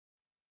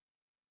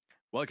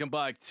Welcome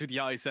back to the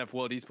IESF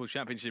World Esports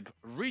Championship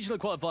regional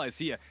qualifiers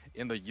here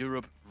in the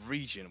Europe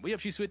region. We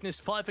have just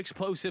witnessed 5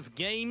 explosive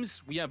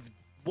games. We have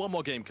one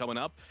more game coming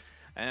up.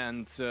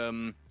 And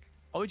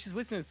what we just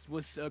witnessed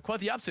was quite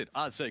the upset,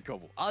 I'd say,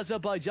 Kovo.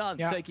 Azerbaijan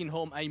taking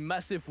home a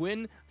massive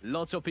win.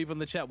 Lots of people in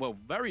the chat were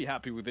very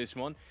happy with this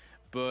one.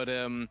 But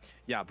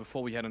yeah,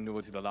 before we head on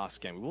over to the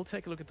last game, we will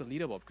take a look at the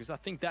leaderboard because I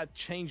think that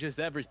changes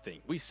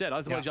everything. We said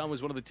Azerbaijan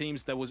was one of the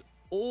teams that was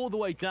all the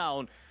way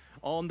down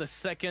on the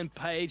second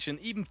page and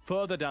even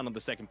further down on the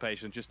second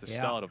page than just the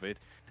start of it.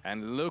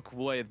 And look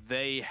where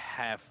they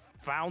have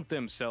found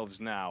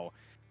themselves now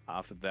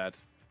after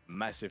that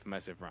massive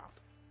round.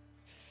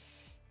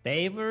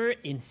 They were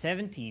in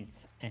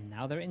 17th and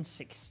now they're in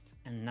 6th.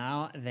 And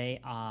now they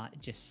are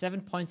just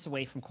 7 points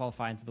away from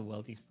qualifying to the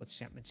World Esports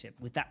Championship.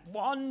 With that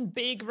one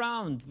big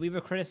round, we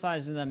were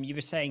criticizing them. You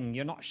were saying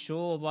you're not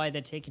sure why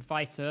they're taking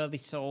fights early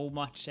so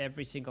much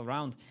every single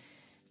round.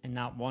 And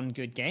now one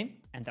good game,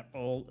 and they're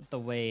all the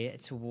way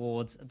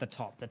towards the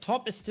top. The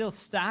top is still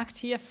stacked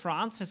here.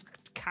 France has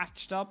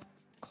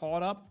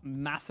caught up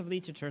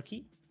massively to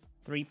Turkey.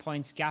 3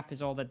 points gap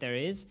is all that there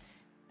is.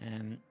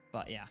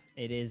 But yeah,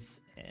 it is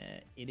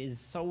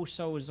so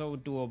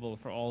doable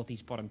for all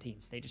these bottom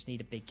teams. They just need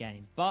a big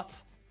game.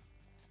 But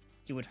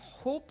you would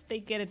hope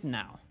they get it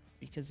now,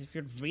 because if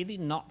you're really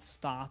not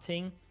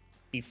starting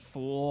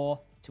before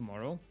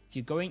tomorrow, if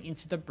you're going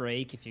into the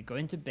break, if you're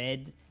going to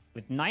bed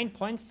with 9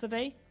 points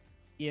today,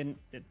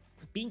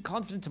 being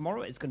confident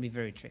tomorrow is going to be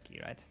very tricky,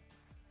 right?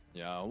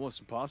 Yeah,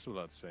 almost impossible,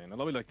 I'd say. In a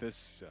lobby like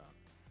this,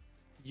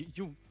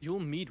 you'll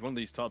meet one of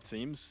these top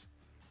teams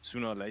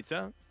sooner or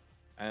later.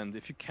 And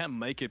if you can't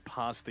make it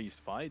past these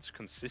fights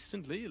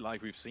consistently,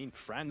 like we've seen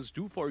France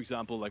do, for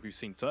example, like we've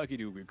seen Turkey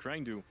do,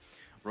 Ukraine do,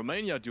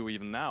 Romania do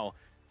even now,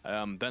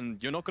 then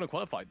you're not going to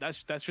qualify.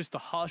 That's just the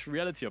harsh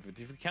reality of it.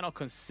 If you cannot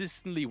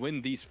consistently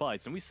win these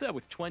fights, and we said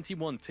with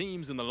 21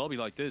 teams in the lobby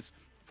like this,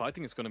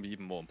 fighting is going to be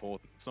even more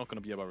important. It's not going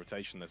to be about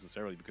rotation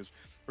necessarily, because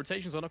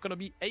rotations are not going to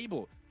be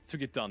able to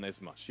get done as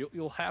much.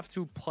 You'll have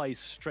to play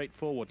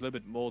straightforward a little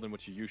bit more than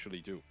what you usually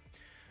do.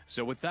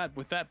 So with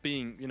that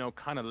being, you know,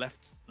 kind of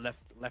left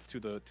to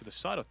the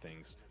side of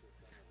things,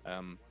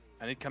 and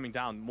it coming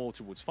down more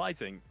towards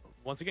fighting,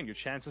 once again, your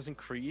chances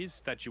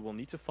increase that you will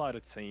need to fight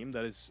a team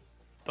that is,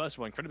 first of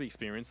all, incredibly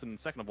experienced, and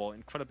second of all,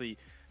 incredibly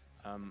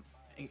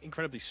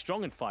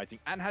strong in fighting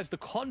and has the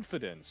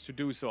confidence to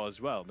do so as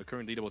well. In the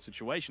current leaderboard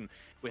situation,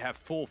 we have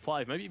 4,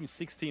 5, maybe even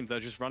 6 teams that are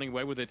just running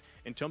away with it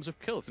in terms of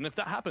kills. And if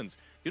that happens,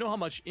 you know how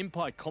much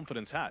impact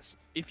confidence has.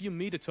 If you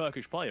meet a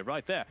Turkish player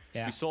right there,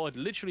 we saw it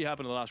literally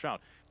happen in the last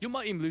round, you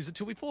might even lose a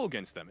 2v4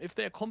 against them. If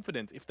they're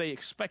confident, if they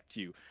expect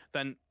you,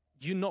 then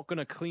you're not going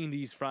to clean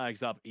these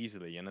frags up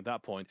easily. And at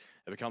that point,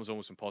 it becomes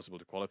almost impossible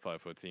to qualify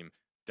for a team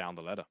down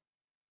the ladder.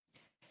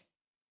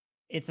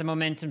 It's a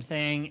momentum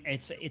thing.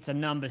 It's a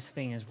numbers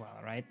thing as well,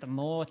 right? The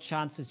more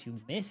chances you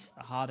miss,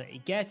 the harder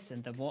it gets,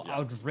 and the more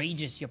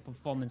outrageous your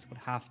performance would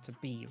have to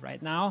be.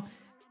 Right now,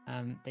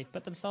 they've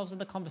put themselves in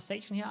the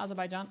conversation here,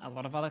 Azerbaijan. A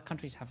lot of other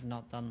countries have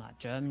not done that.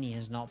 Germany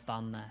has not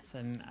done that.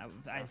 And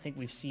I think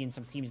we've seen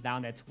some teams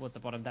down there towards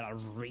the bottom that are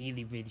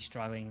really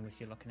struggling, if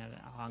you're looking at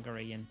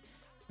Hungary and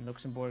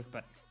Luxembourg.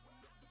 But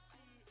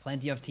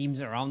plenty of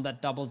teams around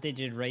that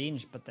double-digit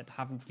range, but that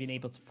haven't been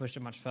able to push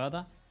it much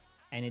further.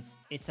 And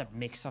it's a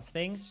mix of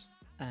things.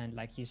 And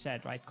like you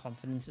said, right,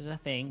 confidence is a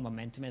thing,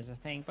 momentum is a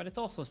thing, but it's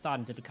also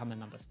starting to become a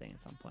numbers thing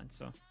at some point.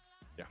 So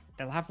yeah,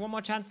 they'll have one more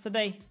chance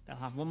today. They'll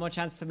have one more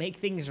chance to make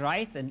things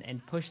right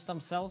and push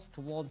themselves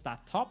towards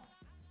that top.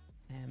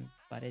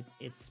 But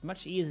it's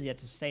much easier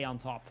to stay on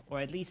top, or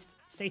at least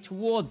stay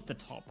towards the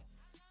top,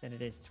 than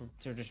it is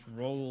to just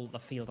roll the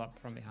field up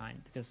from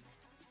behind. Because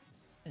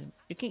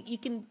you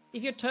can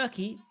if you're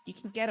Turkey, you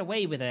can get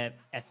away with a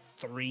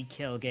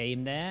 3-kill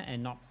game there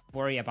and not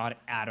worry about it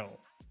at all.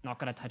 Not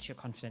gonna touch your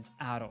confidence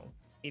at all.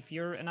 If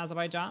you're in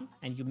Azerbaijan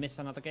and you miss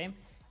another game,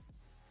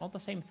 not the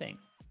same thing.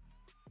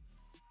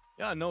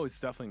 Yeah, no,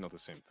 it's definitely not the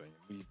same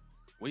thing.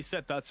 We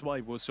said that's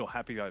why we're so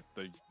happy that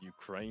the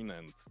Ukraine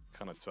and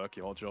kind of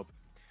Turkey hot job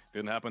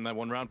didn't happen in that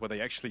one round where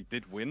they actually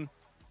did win.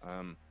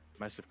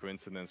 Massive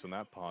coincidence on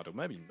that part, or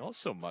maybe not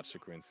so much a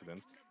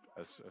coincidence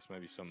as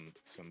maybe some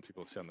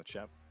people said in the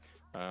chat.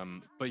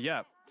 But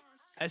yeah,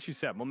 as you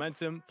said,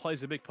 momentum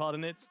plays a big part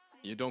in it.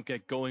 You don't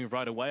get going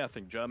right away. I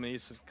think Germany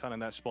is kind of in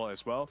that spot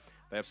as well.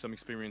 They have some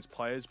experienced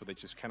players, but they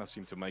just kind of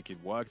seem to make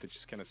it work. They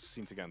just kind of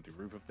seem to get into the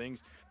groove of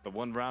things. The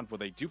one round where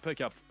they do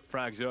pick up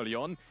frags early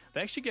on,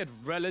 they actually get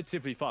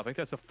relatively far. I think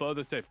that's the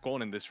furthest they've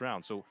gone in this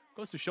round. So it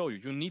goes to show you,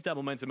 you need that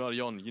momentum early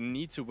on. You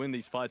need to win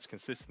these fights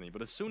consistently.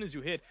 But as soon as you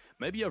hit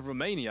maybe a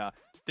Romania,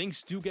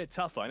 things do get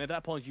tougher. And at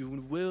that point,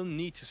 you will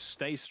need to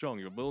stay strong.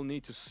 You will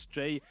need to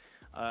stay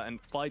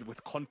and fight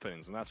with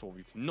confidence. And that's what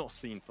we've not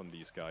seen from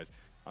these guys,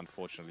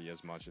 unfortunately,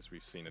 as much as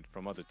we've seen it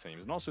from other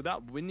teams. And also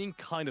that winning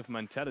kind of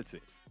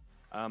mentality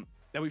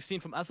that we've seen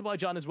from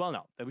Azerbaijan as well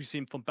now, that we've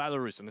seen from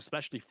Belarus and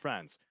especially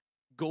France,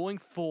 going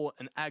for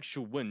an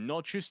actual win,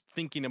 not just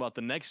thinking about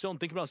the next zone,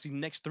 thinking about these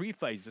next 3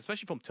 phases,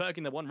 especially from Turkey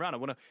in that one round. I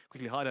want to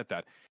quickly highlight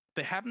that.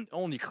 they haven't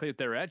only cleared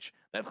their edge,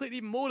 they've cleared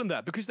even more than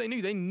that because they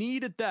knew they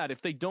needed that.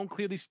 If they don't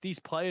clear these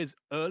players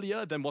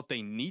earlier than what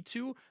they need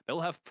to,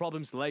 they'll have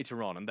problems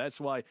later on. And that's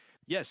why,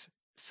 yes,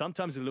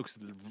 sometimes it looks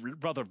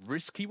rather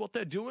risky what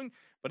they're doing,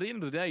 but at the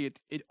end of the day,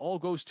 it all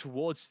goes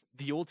towards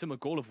the ultimate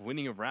goal of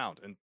winning a round.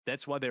 And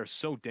that's why they're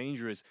so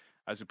dangerous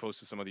as opposed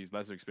to some of these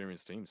lesser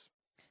experienced teams.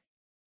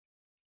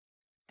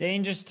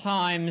 Dangerous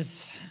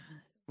times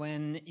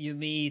when you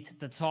meet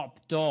the top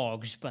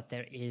dogs, but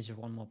there is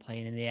one more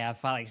plane in the air,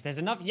 Felix. There's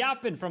enough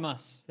yapping from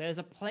us. There's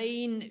a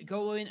plane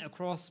going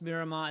across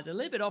Miramar. It's a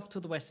little bit off to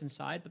the western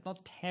side, but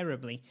not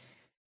terribly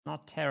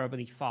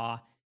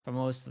far for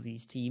most of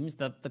these teams.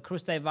 The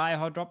Cruz de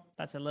Vallejo drop,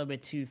 that's a little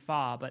bit too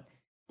far, but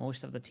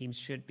most of the teams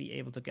should be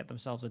able to get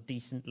themselves a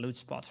decent loot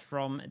spot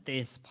from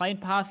this plane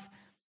path.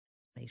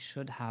 They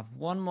should have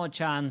one more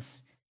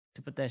chance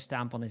to put their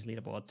stamp on this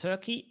leaderboard.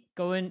 Turkey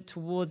going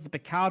towards the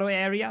Picaro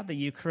area, the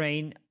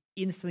Ukraine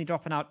instantly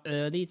dropping out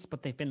early. It's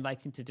what they've been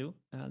liking to do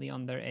early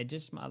on their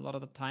edges a lot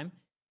of the time.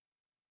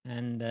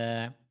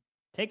 And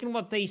taking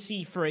what they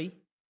see free,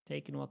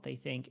 taking what they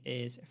think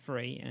is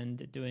free,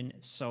 and doing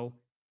so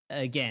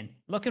again.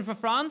 Looking for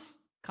France.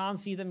 Can't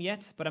see them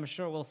yet, but I'm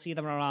sure we'll see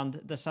them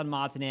around the San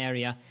Martin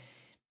area.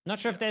 Not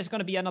sure if there's going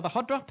to be another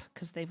hot drop,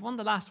 because they've won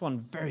the last one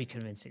very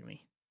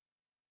convincingly.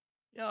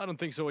 Yeah, I don't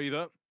think so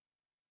either.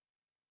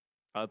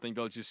 I think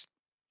they'll just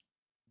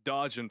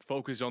dodge and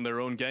focus on their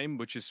own game,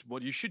 which is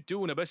what you should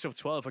do in a best of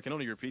 12. I can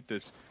only repeat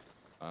this.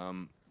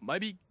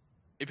 Maybe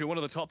if you're one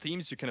of the top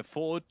teams, you can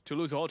afford to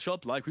lose a hot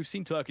shot, like we've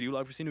seen Turkey do,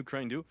 like we've seen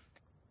Ukraine do.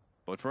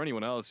 But for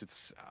anyone else,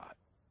 it's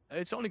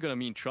only going to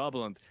mean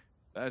trouble. And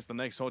there's the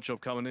next hot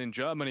shot coming in.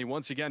 Germany,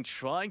 once again,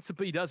 trying to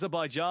beat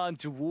Azerbaijan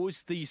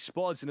towards these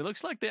spots. And it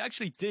looks like they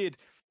actually did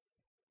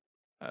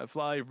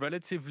fly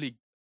relatively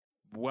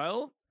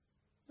well.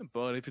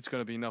 But if it's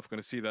going to be enough, we're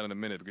going to see that in a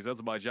minute. Because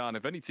Azerbaijan,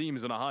 if any team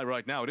is on a high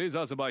right now, it is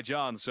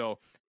Azerbaijan. So,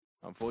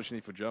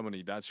 unfortunately for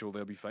Germany, that's who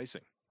they'll be facing.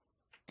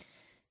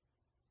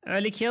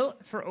 Early kill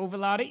for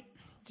Overlari.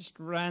 Just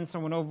ran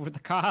someone over with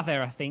the car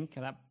there, I think.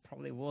 That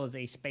probably was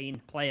a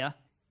Spain player.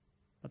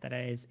 But that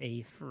is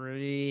a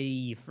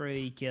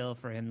free kill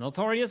for him.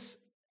 Notorious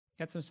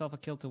gets himself a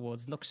kill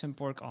towards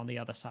Luxembourg on the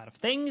other side of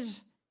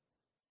things.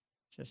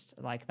 Just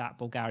like that,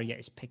 Bulgaria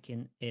is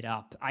picking it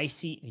up.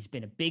 Icy, he's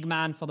been a big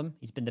man for them.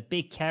 He's been the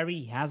big carry.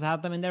 He has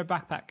had them in their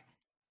backpack.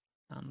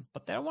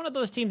 But they're one of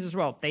those teams as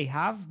well. They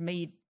have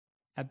made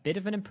a bit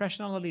of an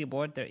impression on the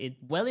leaderboard. They're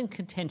well in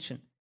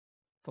contention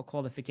for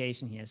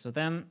qualification here. So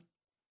them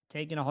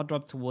taking a hot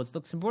drop towards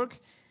Luxembourg.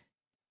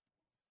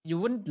 You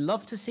wouldn't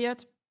love to see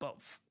it, but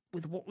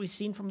with what we've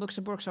seen from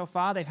Luxembourg so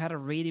far, they've had a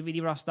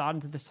really rough start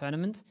into this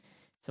tournament.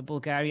 So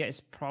Bulgaria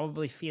is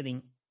probably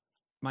feeling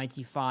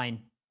mighty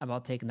fine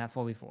about taking that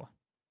 4v4.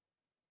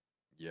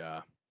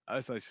 Yeah,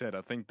 as I said,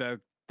 I think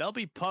they'll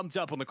be pumped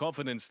up on the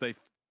confidence they've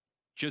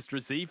just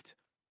received,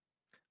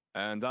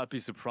 and I'd be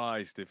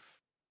surprised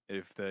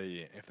if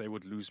they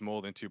would lose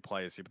more than 2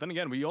 players here. But then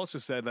again, we also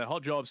said that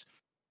hot jobs,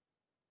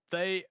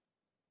 they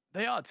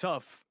are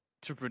tough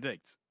to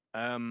predict.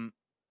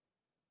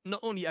 Not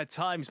only at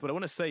times, but I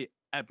want to say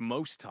at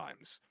most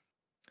times.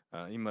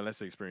 Even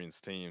less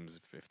experienced teams,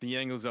 if the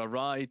angles are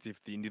right,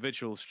 if the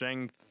individual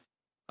strength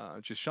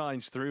just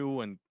shines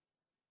through, and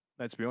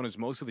let's be honest,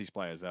 most of these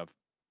players have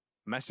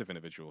massive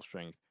individual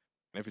strength.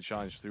 And if it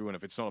shines through, and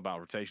if it's not about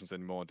rotations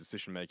anymore,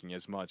 decision making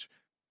as much,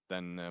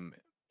 then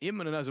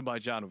even in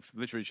Azerbaijan, who've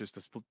literally just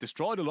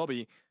destroyed the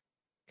lobby,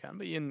 can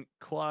be in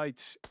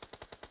quite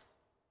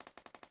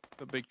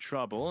a big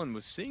trouble. And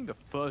we're seeing the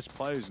first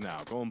players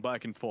now going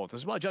back and forth.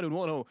 Azerbaijan don't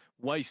want to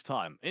waste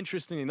time.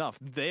 Interestingly enough,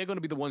 they're going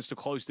to be the ones to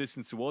close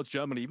distance towards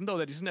Germany, even though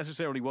that isn't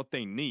necessarily what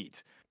they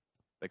need.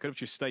 They could have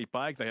just stayed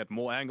back. They had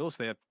more angles.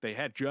 They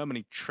had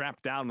Germany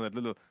trapped down in that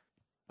little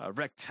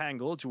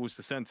rectangle towards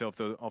the center of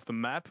the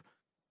map,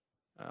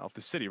 of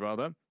the city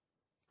rather.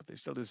 But they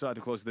still decide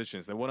to close the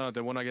distance. They want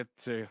to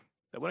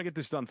get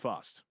this done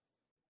fast.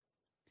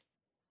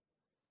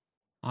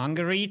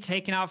 Hungary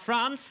taking out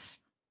France.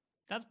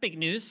 That's big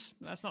news.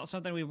 That's not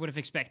something we would have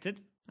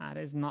expected. That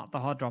is not the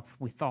hot drop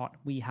we thought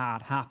we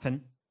had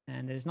happen.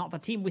 And it is not the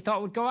team we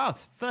thought would go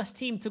out. First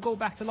team to go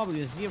back to lobby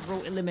with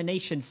 0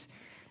 eliminations.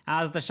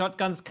 As the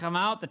shotguns come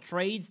out, the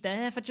trade's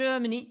there for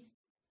Germany.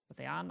 But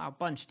they are now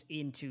bunched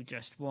into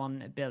just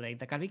one building.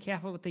 They gotta be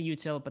careful with the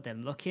util, but they're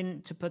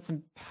looking to put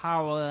some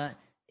power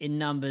in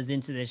numbers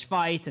into this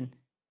fight. And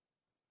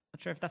I'm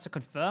not sure if that's a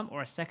confirm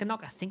or a second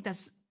knock. I think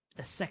that's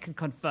the second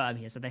confirm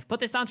here. So they've put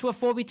this down to a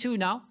 4v2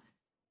 now.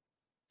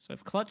 So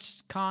if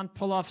Clutch can't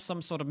pull off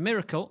some sort of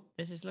miracle,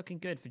 this is looking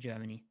good for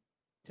Germany.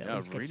 To at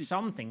least get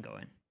something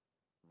going.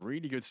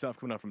 Really good stuff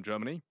coming out from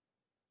Germany.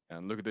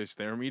 And look at this,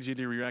 they're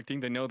immediately reacting.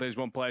 They know there's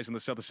one player on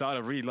the other side. I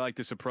really like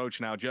this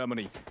approach now,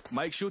 Germany.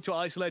 Make sure to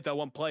isolate that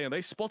one player.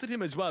 They spotted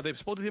him as well. They've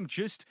spotted him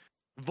just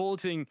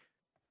vaulting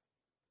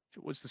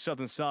towards the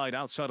southern side,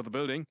 outside of the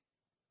building.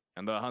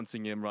 And they're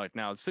hunting him right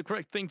now. It's the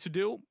correct thing to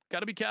do.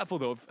 Gotta be careful,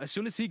 though. As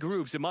soon as he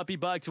groups, it might be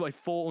back to a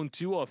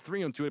 4-on-2 or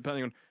 3-on-2,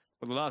 depending on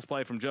where the last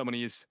player from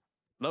Germany is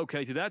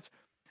located at.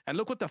 And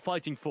look what they're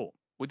fighting for.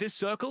 With this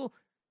circle,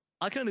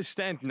 I can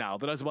understand now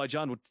that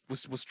Azerbaijan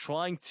was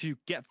trying to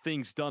get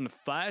things done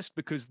fast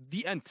because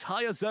the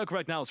entire circle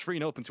right now is free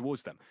and open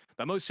towards them.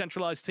 The most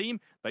centralized team,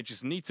 they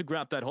just need to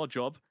grab that hot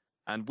job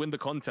and win the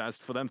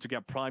contest for them to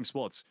get prime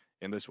spots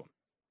in this one.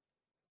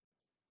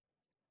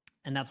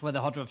 And that's where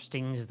the hot drop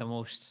stings the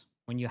most,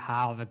 when you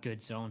have a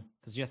good zone,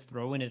 because you're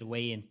throwing it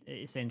away,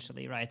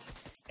 essentially, right?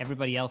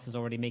 Everybody else is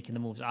already making the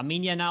moves.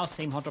 Armenia now,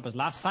 same hot drop as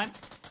last time.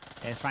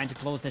 They're trying to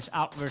close this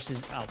out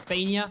versus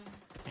Albania.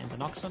 And the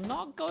knocks are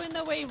not going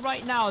their way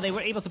right now. They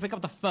were able to pick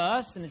up the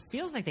first, and it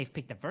feels like they've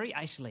picked a very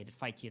isolated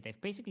fight here. They've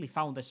basically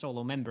found a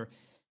solo member.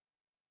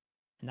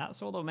 And that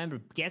solo member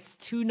gets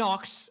 2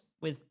 knocks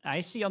with,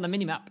 I see on the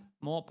minimap,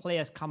 more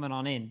players coming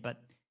on in,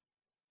 but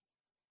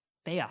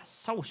they are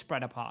so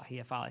spread apart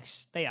here,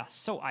 Felix. They are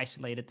so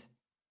isolated.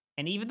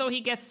 And even though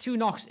he gets 2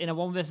 knocks in a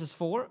 1 versus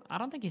 4, I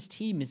don't think his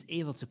team is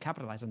able to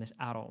capitalize on this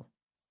at all.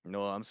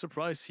 No, I'm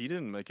surprised he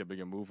didn't make a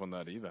bigger move on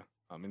that either.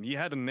 I mean, he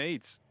had a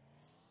nade.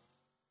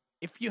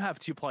 If you have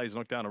 2 players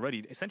knocked down already,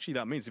 essentially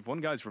that means if one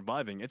guy's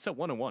reviving, it's a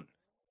 1-on-1,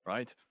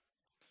 right?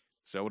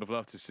 So I would have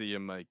loved to see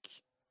him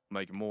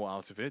make more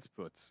out of it,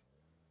 but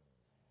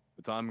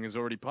the timing has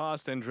already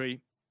passed.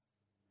 Hendry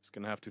is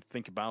going to have to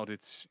think about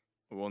it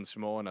once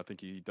more, and I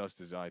think he does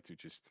decide to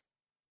just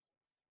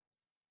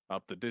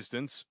up the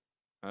distance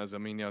as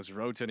Armenia's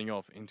rotating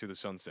off into the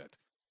sunset.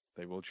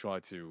 They will try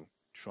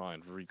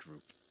and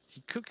regroup.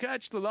 He could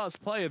catch the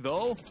last player,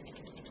 though.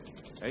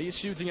 He's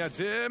shooting at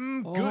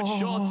him. Good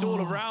shots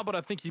all around, but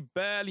I think he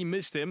barely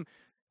missed him.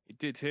 He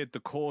did hit the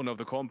corner of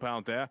the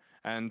compound there.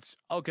 And,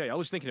 okay, I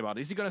was thinking about,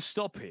 is he going to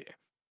stop here?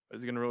 Or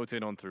is he going to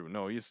rotate on through?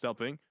 No, he's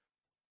stopping.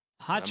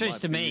 Hard choice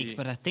to make,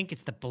 but I think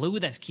it's the blue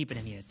that's keeping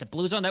him here. It's the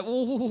blue zone that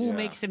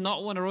makes him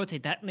not want to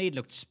rotate. That nade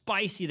looked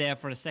spicy there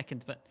for a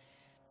second, but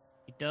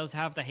he does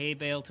have the hay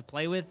bale to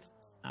play with.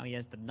 Now he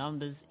has the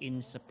numbers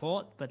in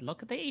support, but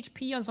look at the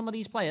HP on some of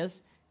these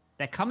players.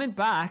 They're coming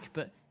back,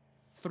 but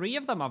 3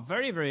 of them are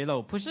very, very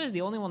low. Pusher is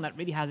the only one that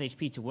really has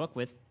HP to work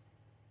with.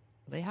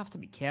 They have to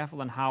be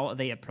careful on how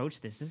they approach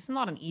this. This is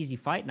not an easy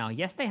fight now.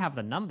 Yes, they have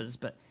the numbers,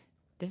 but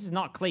this is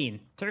not clean.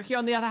 Turkey,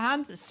 on the other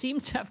hand,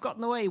 seems to have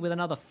gotten away with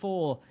another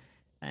 4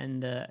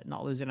 and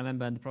not losing a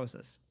member in the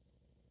process.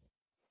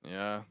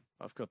 Yeah,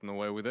 I've gotten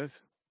away with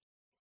it.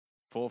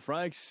 4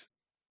 frags.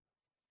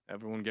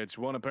 Everyone gets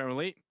 1,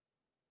 apparently.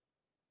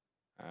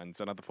 And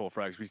another 4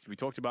 frags. We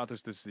talked about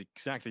this. This is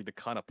exactly the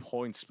kind of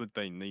point split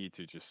they need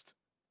to just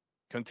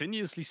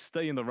continuously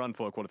stay in the run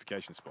for a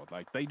qualification spot.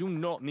 Like, they do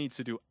not need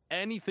to do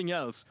anything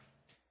else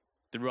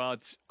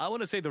throughout, I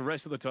want to say, the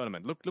rest of the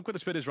tournament. Look what the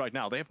split is right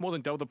now. They have more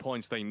than double the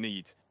points they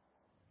need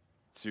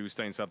to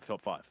stay inside the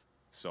top 5.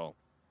 So,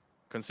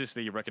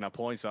 consistently racking up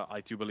points.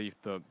 I do believe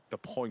the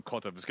point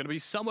cutoff is going to be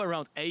somewhere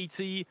around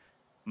 80,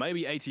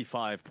 maybe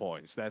 85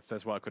 points. That's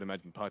what I could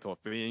imagine Python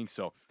being.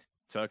 So,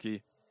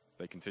 Turkey,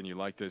 they continue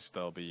like this,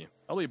 they'll be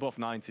above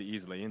 90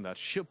 easily, and that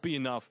should be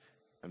enough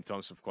in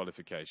terms of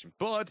qualification.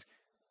 But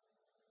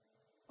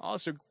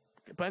also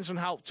depends on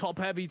how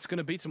top-heavy it's going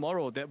to be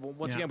tomorrow.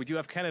 Once again, we do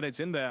have candidates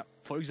in there.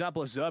 For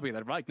example, Serbia,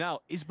 that right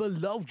now is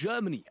below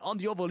Germany on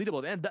the overall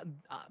leaderboard. And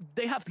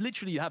they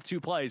literally have 2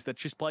 players that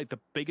just played the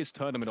biggest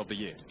tournament of the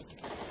year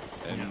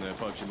in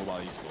PUBG Mobile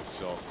Esports.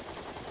 So,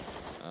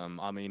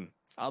 I mean,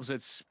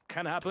 upsets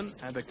can happen,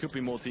 and there could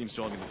be more teams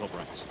joining the top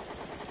ranks.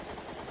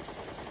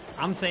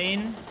 I'm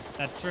saying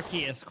that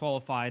Turkey is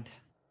qualified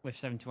with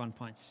 71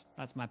 points.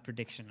 That's my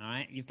prediction, all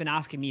right? You've been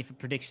asking me for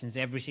predictions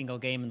every single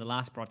game in the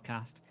last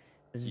broadcast.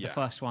 This is the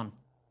first one.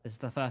 This is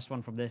the first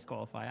one from this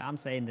qualifier. I'm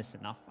saying this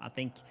enough. I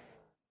think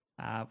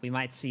we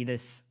might see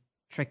this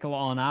trickle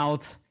on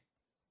out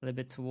a little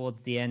bit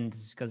towards the end,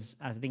 because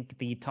I think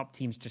the top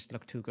teams just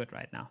look too good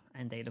right now,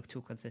 and they look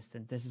too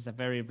consistent. This is a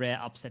very rare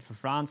upset for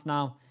France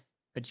now,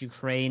 but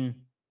Ukraine,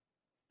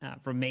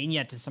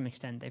 Romania to some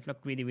extent, they've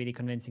looked really, really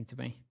convincing to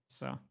me.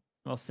 So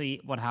we'll see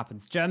what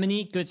happens.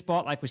 Germany, good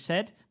spot, like we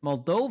said.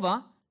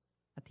 Moldova,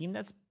 a team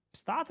that's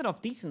started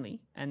off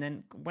decently and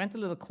then went a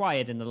little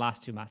quiet in the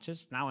last 2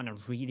 matches. Now in a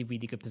really,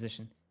 really good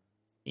position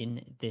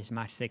in this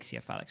match 6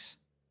 here, Felix.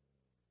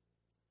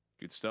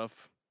 Good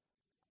stuff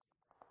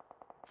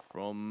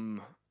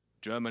from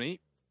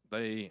Germany.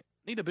 They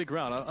need a big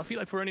round. I feel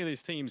like for any of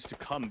these teams to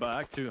come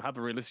back, to have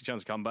a realistic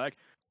chance to come back,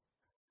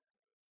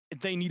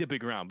 they need a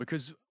big round,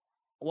 because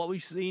what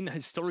we've seen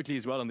historically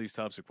as well in these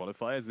types of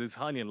qualifiers, it's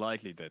highly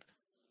unlikely that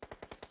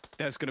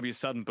there's going to be a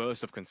sudden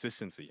burst of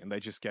consistency and they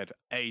just get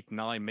 8,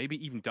 9,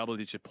 maybe even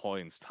double-digit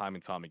points time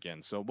and time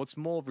again. So what's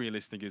more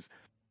realistic is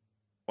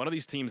one of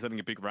these teams having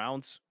a big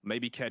round,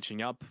 maybe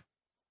catching up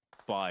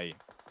by,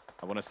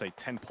 I want to say,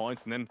 10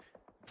 points, and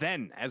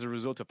then as a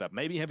result of that,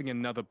 maybe having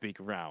another big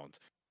round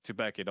to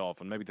back it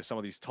off, and maybe some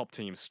of these top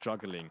teams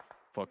struggling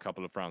for a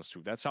couple of rounds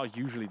too. That's how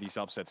usually these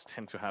upsets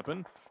tend to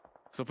happen.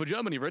 So for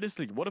Germany,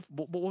 realistically, what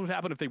would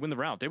happen if they win the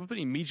round? They would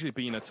immediately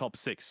be in a top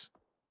 6,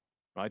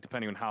 right?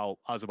 Depending on how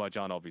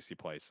Azerbaijan obviously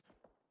plays.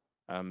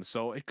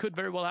 So it could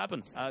very well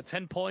happen.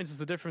 10 points is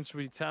the difference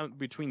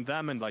between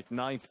them and like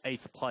 9th,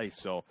 8th place.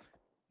 So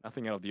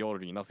nothing out of the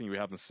ordinary, nothing we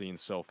haven't seen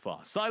so far.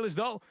 Silas,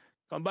 though,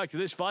 come back to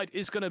this fight,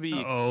 is going to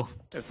be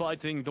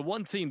fighting the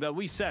one team that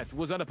we said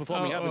was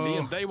underperforming heavily,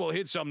 and they will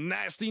hit some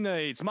nasty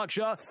nades.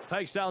 Maksha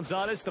takes down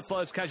Zardis, the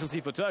first casualty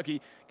for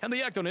Turkey. Can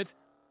they act on it?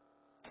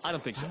 I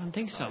don't think so. I don't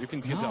think so. You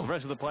can tell the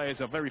rest of the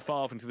players are very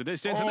far off into the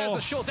distance, and there's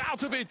a shot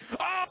out of it.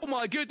 Oh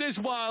my goodness,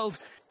 Wild.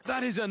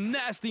 That is a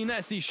nasty,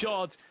 nasty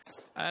shot.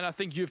 And I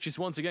think you've just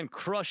once again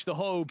crushed the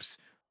hopes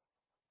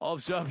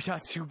of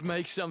Serbia to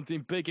make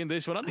something big in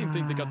this one. I didn't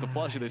think they got the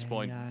flush at this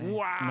point.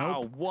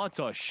 Wow, what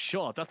a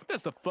shot. I think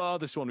that's the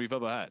furthest one we've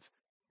ever had.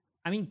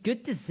 I mean,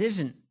 good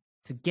decision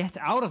to get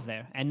out of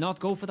there and not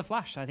go for the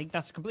flash. I think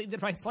that's completely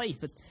the right play,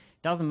 but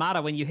it doesn't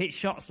matter when you hit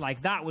shots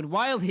like that, when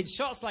Wild hits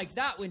shots like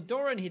that, when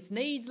Doran hits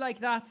nades like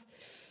that.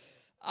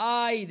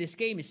 This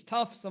game is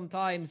tough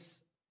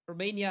sometimes.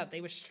 Romania,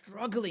 they were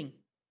struggling.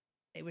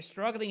 They were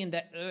struggling in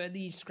the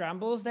early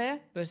scrambles there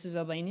versus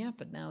Albania,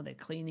 but now they're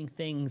cleaning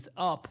things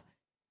up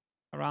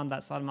around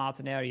that San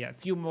Martin area. A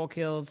few more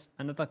kills,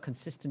 another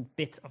consistent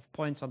bit of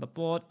points on the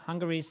board.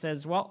 Hungary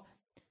says, well,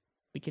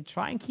 we can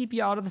try and keep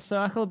you out of the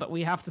circle, but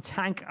we have to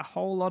tank a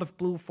whole lot of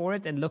blue for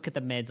it. And look at the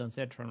meds on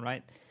Citron,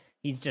 right?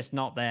 He's just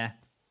not there.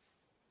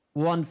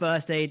 One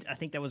first aid. I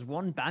think there was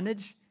one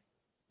bandage.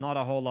 Not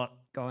a whole lot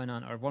going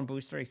on. Or one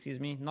booster, excuse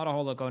me. Not a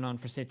whole lot going on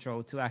for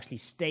Citro to actually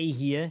stay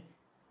here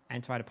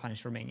and try to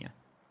punish Romania.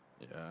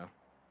 Yeah.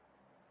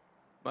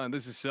 Man,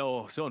 this is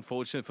so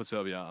unfortunate for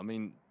Serbia. I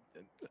mean,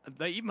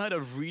 they even had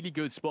a really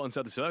good spot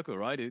inside the circle,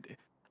 right?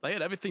 They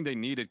had everything they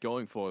needed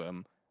going for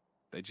them.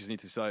 They just need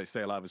to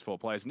stay alive as 4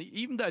 players. And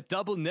even that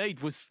double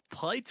nade was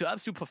played to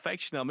absolute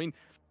perfection. I mean,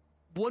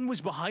 one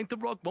was behind the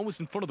rock, one was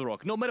in front of the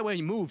rock. No matter where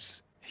he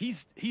moves,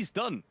 he's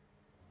done.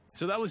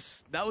 So that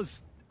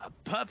was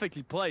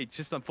perfectly played.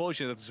 Just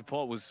unfortunate that the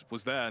support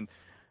was there. And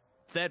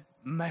that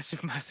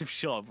massive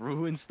shot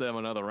ruins them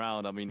another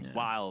round. I mean,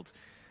 Wild.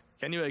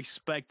 Can you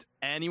expect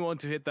anyone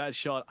to hit that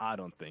shot? I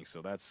don't think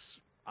so.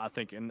 That's, I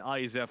think, in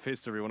IESF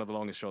history, one of the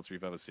longest shots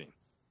we've ever seen.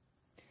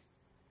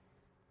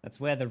 That's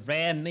where the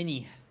rare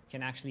mini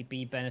can actually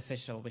be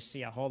beneficial. We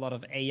see a whole lot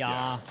of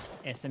AR,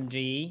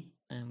 SMG,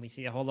 and we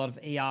see a whole lot of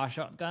AR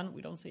shotgun.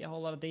 We don't see a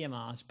whole lot of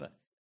DMRs, but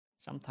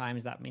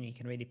sometimes that mini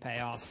can really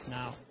pay off.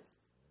 Now,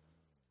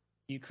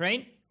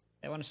 Ukraine,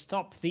 they want to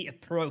stop the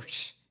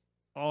approach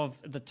of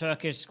the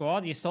Turkish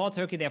squad. You saw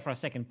Turkey there for a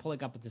second,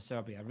 pulling up into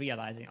Serbia,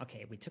 realizing,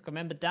 okay, we took a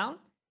member down.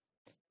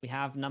 We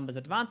have numbers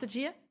advantage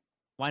here.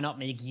 Why not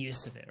make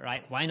use of it,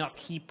 right? Why not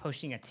keep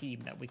pushing a team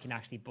that we can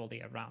actually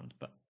bully around?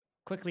 But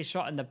quickly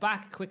shot in the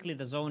back. Quickly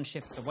the zone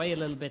shifts away a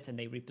little bit and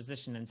they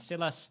reposition. And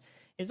Silas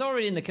is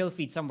already in the kill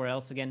feed somewhere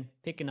else again,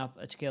 picking up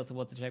a kill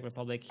towards the Czech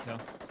Republic. So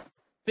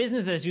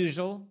business as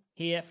usual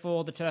here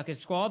for the Turkish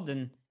squad.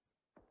 And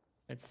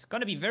it's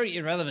going to be very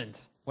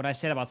irrelevant what I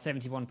said about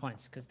 71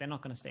 points, because they're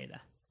not going to stay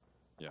there.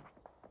 Yeah.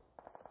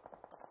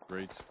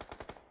 Great.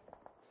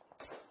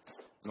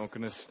 Not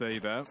going to stay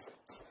there.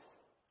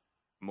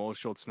 More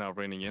shots now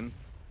raining in.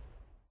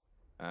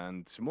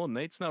 And some more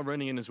nades now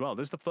raining in as well.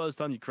 This is the first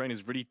time Ukraine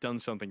has really done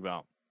something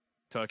about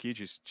Turkey,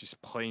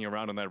 just playing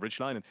around on that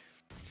ridgeline. And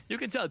you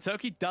can tell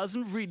Turkey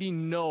doesn't really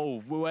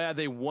know where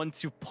they want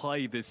to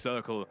play this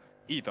circle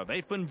either.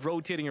 They've been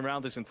rotating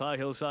around this entire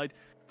hillside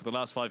for the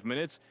last 5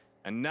 minutes.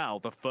 And now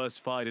the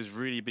first fight is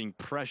really being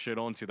pressured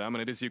onto them,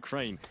 and it is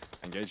Ukraine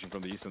engaging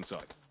from the eastern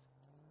side.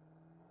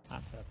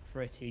 That's a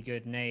pretty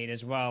good nade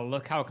as well.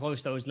 Look how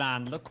close those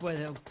land. Look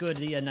how good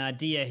an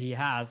idea he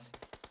has.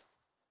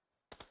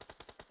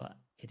 But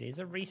it is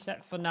a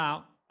reset for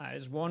now. That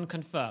is one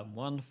confirm,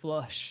 one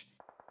flush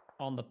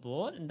on the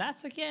board. And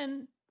that's,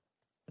 again,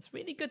 it's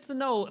really good to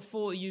know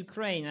for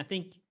Ukraine. I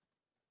think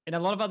in a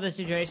lot of other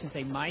situations,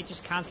 they might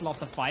just cancel off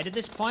the fight at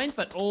this point,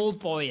 but Old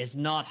Boy has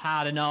not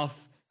had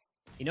enough.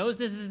 He knows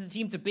this is the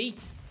team to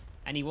beat,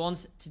 and he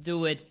wants to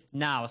do it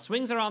now.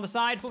 Swings around the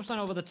side, flips on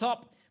over the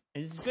top.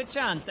 And this is a good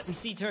chance that we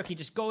see Turkey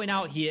just going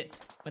out here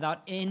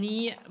without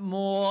any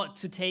more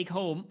to take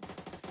home.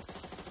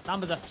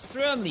 Numbers are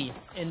firmly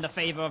in the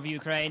favor of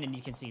Ukraine, and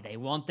you can see they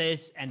want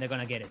this, and they're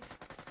going to get it.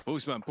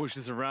 Boostman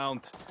pushes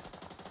around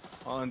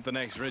on the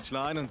next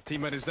ridgeline, and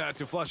teammate is there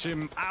to flush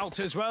him out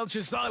as well.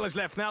 Silas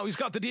left now. He's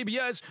got the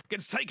DBS,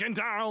 gets taken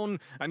down,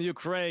 and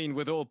Ukraine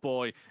with Old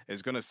Boy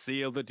is going to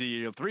seal the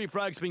deal. 3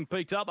 frags being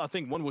picked up. I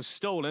think one was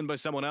stolen by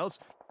someone else,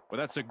 but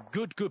that's a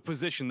good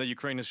position that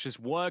Ukraine has just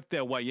worked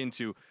their way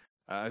into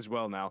as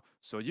well now.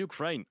 So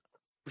Ukraine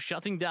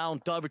shutting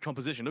down direct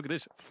composition. Look at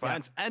this.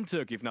 France and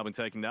Turkey have now been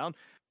taken down.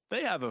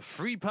 They have a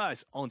free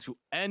pass onto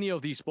any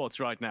of these spots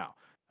right now.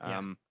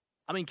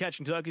 I mean,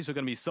 catching Turkey is going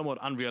to be somewhat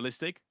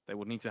unrealistic. They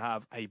would need to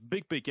have a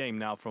big game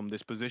now from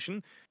this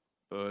position.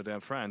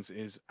 But France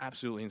is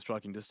absolutely in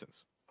striking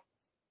distance.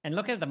 And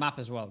look at the map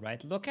as well,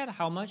 right? Look at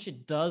how much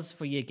it does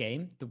for your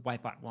game to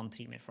wipe out one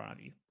team in front of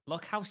you.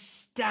 Look how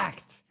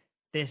stacked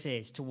this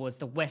is towards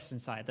the western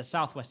side, the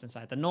southwestern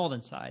side, the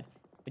northern side.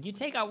 But you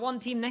take out one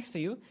team next to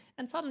you,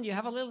 and suddenly you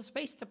have a little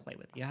space to play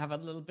with. You have a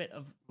little bit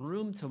of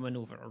room to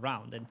maneuver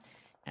around. And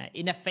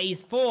in a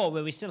phase 4,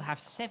 where we still have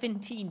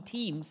 17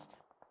 teams,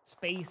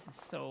 space is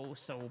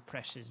so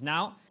precious.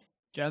 Now,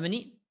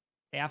 Germany,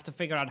 They have to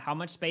figure out how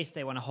much space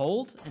they want to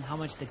hold and how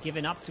much they're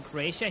giving up to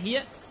Croatia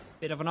here.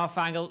 Bit of an off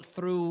angle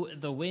through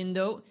the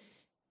window.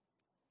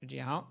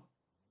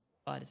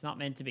 But it's not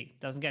meant to be.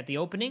 Doesn't get the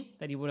opening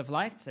that he would have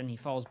liked, and he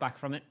falls back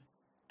from it.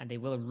 And they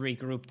will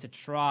regroup to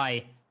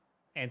try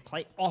and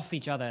play off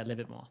each other a little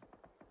bit more.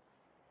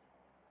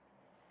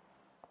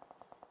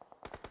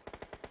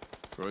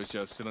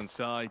 Croatia still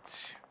inside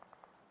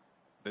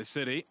the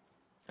city.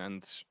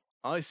 And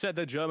I said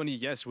that Germany,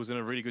 yes, was in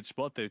a really good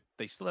spot.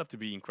 They still have to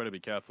be incredibly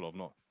careful of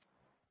not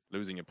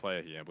losing a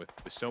player here. With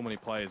so many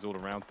players all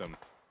around them,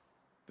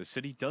 the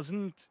city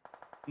doesn't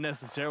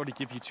necessarily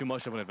give you too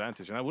much of an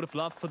advantage. And I would have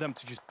loved for them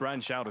to just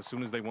branch out as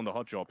soon as they won the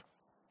hot job.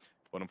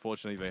 But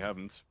unfortunately, they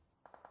haven't.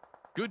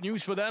 Good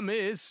news for them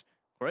is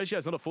Croatia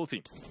is not a full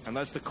team. And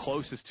that's the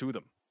closest to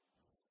them.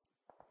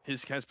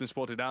 His has been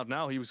spotted out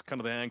now. He was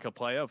kind of the anchor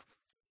player of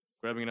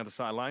grabbing another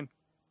sideline.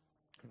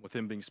 With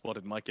him being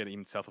spotted, might get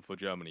even tougher for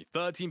Germany.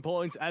 13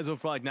 points as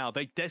of right now.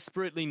 They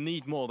desperately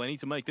need more. They need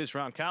to make this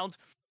round count.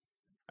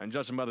 And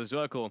judging by the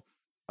circle,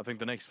 I think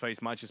the next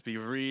phase might just be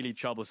really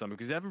troublesome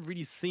because they haven't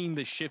really seen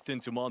the shift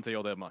into Monte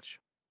all that much.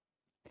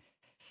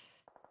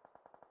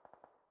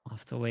 I'll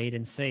have to wait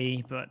and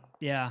see. But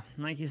yeah,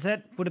 like you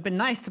said, would have been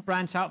nice to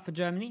branch out for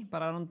Germany,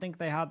 but I don't think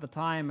they had the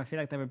time. I feel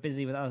like they were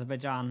busy with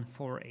Azerbaijan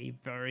for a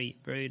very,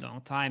 very long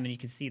time. And you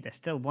can see there's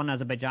still one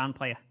Azerbaijan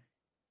player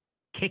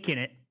kicking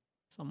it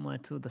somewhere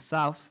to the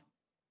south.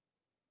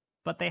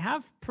 But they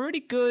have pretty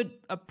good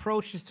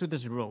approaches to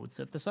this road.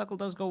 So if the circle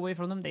does go away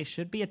from them, they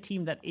should be a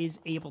team that is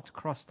able to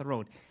cross the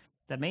road.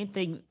 The main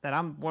thing that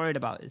I'm worried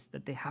about is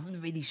that they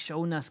haven't really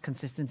shown us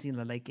consistency in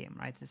the late game,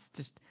 right? It's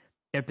just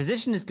their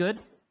position is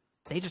good.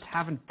 They just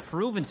haven't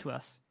proven to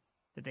us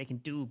that they can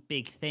do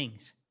big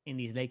things in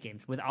these late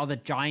games with other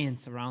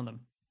giants around them.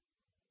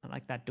 I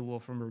like that duo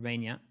from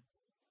Romania.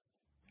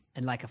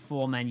 And like a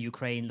four-man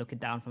Ukraine looking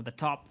down from the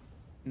top.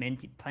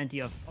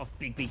 Plenty of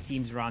big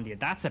teams around here.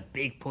 That's a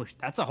big push.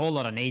 That's a whole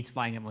lot of nades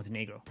flying at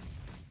Montenegro.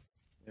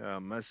 Yeah,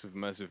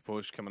 massive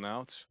push coming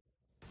out.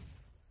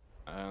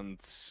 And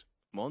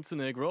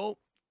Montenegro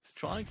is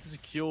trying to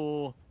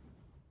secure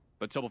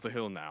the top of the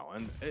hill now.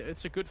 And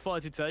it's a good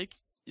fight to take.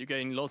 You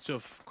gain lots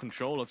of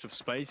control, lots of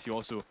space. You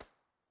also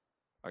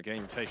are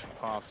gaining rotation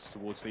paths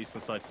towards the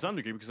eastern side to some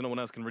degree because no one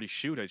else can really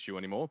shoot at you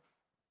anymore.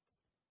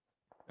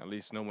 At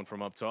least no one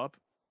from up top.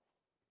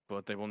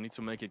 But they will need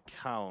to make it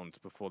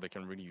count before they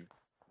can really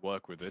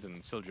work with it.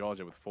 And still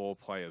Georgia with 4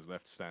 players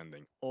left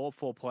standing. All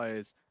 4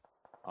 players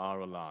are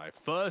alive.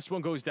 First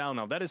one goes down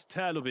now. That is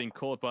Telo being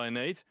caught by a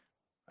nade.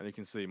 And you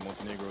can see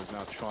Montenegro is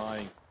now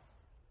trying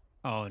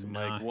to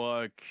make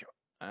work.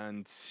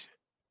 And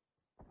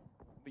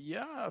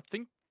yeah, I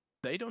think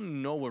they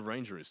don't know where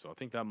Ranger is, so I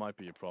think that might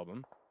be a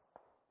problem.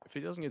 If he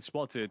doesn't get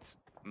spotted,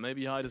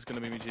 maybe Hyde is going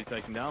to be immediately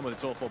taken down, but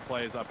it's all 4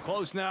 players up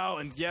close now.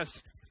 And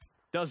yes,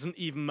 doesn't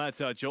even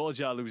matter.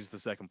 Georgia loses the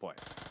second point.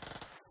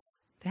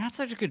 They had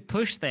such a good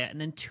push there, and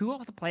then 2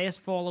 of the players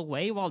fall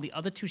away while the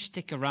other 2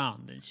 stick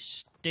around. It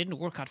just didn't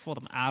work out for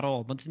them at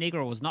all.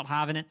 Montenegro was not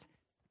having it.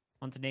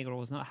 Montenegro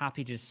was not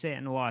happy to sit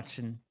and watch,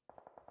 and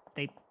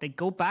they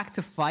go back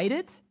to fight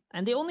it,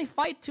 and they only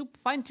find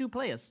 2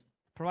 players,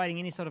 providing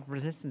any sort of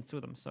resistance to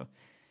them. So I'm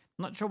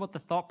not sure what the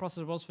thought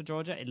process was for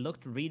Georgia. It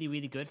looked really,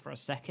 really good for a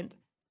second,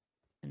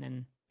 and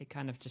then it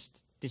kind of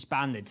just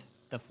disbanded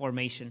the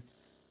formation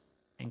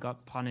and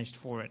got punished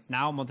for it.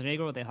 Now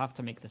Montenegro, they'll have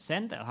to make the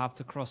send. They'll have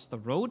to cross the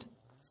road.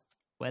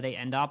 Where they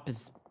end up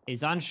is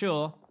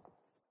unsure.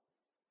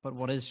 But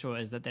what is sure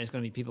is that there's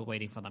going to be people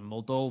waiting for them.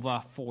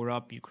 Moldova 4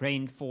 up,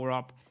 Ukraine 4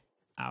 up.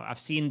 I've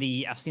seen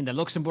the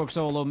Luxembourg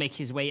solo make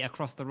his way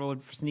across the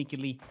road for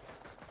sneakily.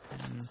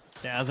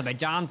 The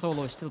Azerbaijan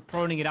solo is still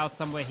proning it out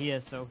somewhere here.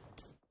 So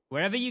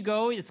wherever you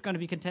go, it's going to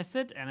be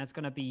contested, and it's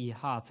going to be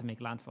hard to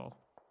make landfall.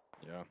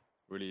 Yeah,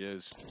 really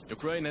is.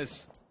 Ukraine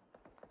is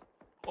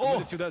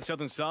to that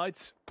southern side.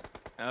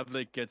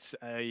 Avlik gets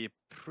a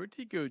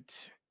pretty good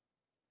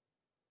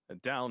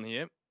down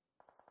here,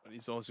 but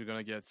he's also going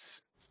to get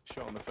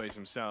shot in the face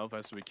himself.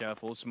 Has to be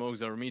careful.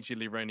 Smokes are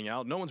immediately raining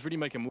out. No one's really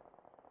making a move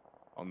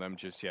on them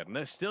just yet. And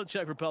there's still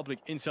Czech Republic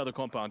inside the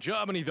compound.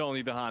 Germany, though, on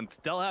the other hand,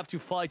 they'll have to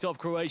fight off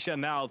Croatia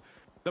now.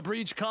 The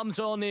breach comes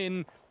on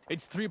in.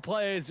 It's 3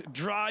 players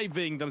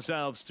driving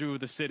themselves through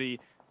the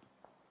city,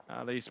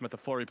 at least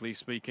metaphorically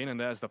speaking. And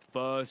there's the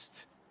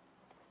first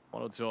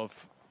Molotov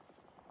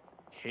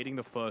hitting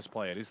the first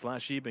player. It is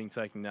Lashy being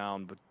taken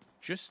down, but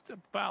just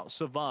about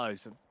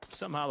survives.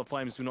 Somehow the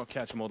flames do not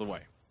catch him all the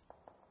way.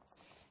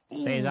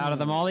 Stays out of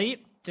the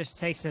molly. Just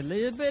takes a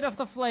little bit of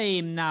the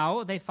flame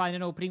now. They find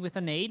an opening with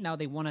a nade. Now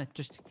they want to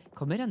just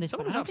commit on this.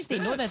 But I don't think they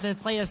know that the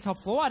player's top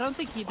floor. I don't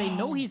think they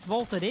know he's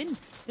vaulted in.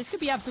 This could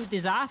be absolute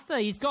disaster.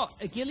 He's got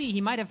a ghillie.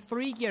 He might have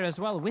 3 gear as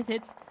well with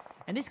it.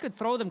 And this could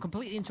throw them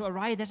completely into a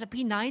riot. There's a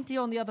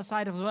P90 on the other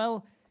side as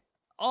well.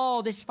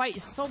 Oh, this fight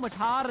is so much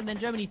harder than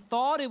Germany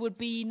thought it would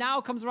be. Now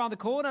comes around the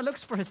corner,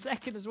 looks for a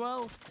second as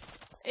well.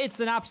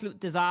 It's an absolute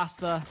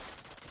disaster.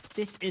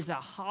 This is a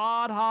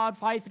hard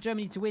fight for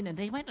Germany to win, and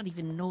they might not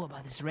even know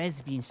about this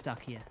res being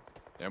stuck here.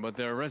 Yeah, but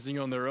they're resting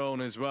on their own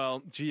as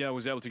well. Gia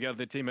was able to get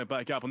their teammate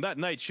back up, and that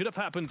nade should have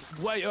happened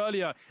way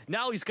earlier.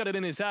 Now he's got it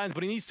in his hands,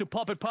 but he needs to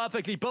pop it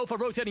perfectly. Both are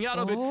rotating out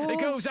of it. It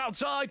goes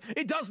outside.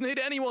 It doesn't hit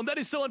anyone. That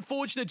is so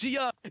unfortunate.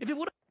 Gia, if it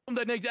would have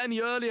that nade any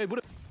earlier, it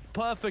would have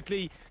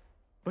perfectly.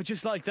 But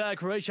just like that,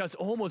 Croatia's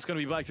almost going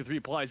to be back to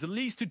 3 players, at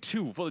least to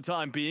 2 for the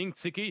time being.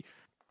 Tsiki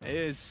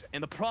is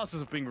in the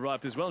process of being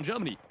revived as well in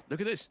Germany.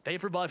 Look at this.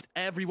 They've revived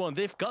everyone.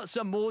 They've got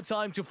some more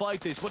time to fight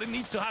this, but it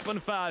needs to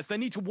happen fast. They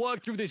need to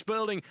work through this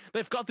building.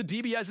 They've got the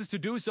DBSs to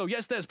do so.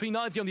 Yes, there's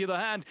P90 on the other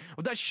hand,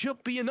 but that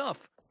should be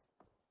enough.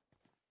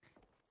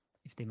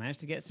 If they manage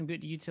to get some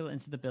good util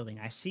into the building.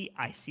 I see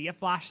a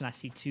flash, and I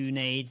see 2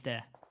 nades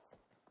there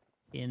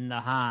in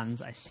the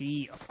hands. I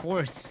see, of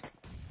course,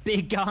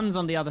 big guns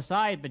on the other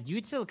side, but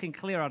util can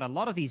clear out a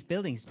lot of these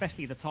buildings,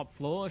 especially the top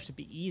floor. Should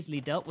be easily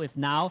dealt with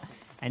now.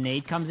 A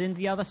nade comes in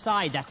the other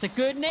side. That's a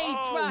good nade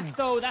track,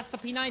 though. That's the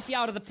P90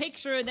 out of the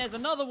picture, and there's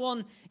another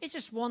one. It's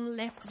just one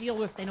left to deal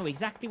with. They know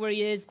exactly where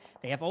he is.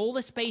 They have all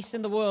the space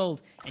in the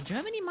world, and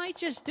Germany might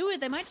just do it.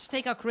 They might just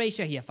take out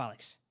Croatia here,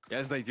 Felix.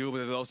 Yes, they do,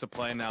 but they're also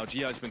playing now.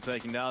 Gia's been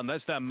taken down.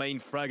 That's their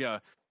main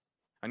fragger.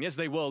 And yes,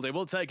 they will. They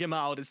will take him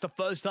out. It's the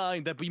first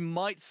time that we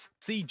might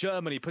see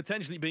Germany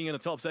potentially being in a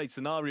top 8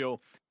 scenario.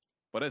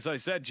 But as I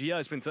said, Gia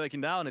has been taken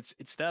down.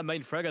 It's their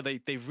main fragger.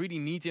 They really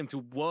need him to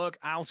work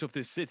out of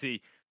this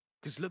city.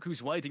 Because look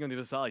who's waiting on the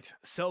other side.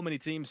 So many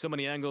teams, so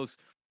many angles.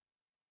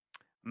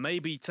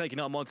 Maybe taking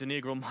out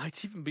Montenegro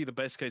might even be the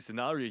best case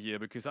scenario here,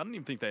 because I don't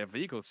even think they have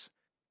vehicles.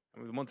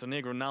 And with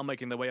Montenegro now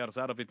making their way out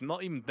of it,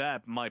 not even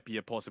that might be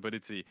a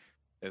possibility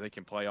that they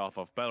can play off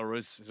of.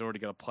 Belarus has already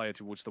got a player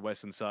towards the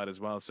western side as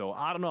well. So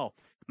I don't know.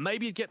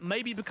 Maybe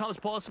it becomes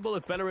possible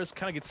if Belarus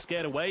kind of gets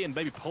scared away and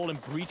maybe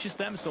Poland breaches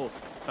them. So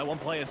that one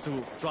player has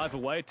to drive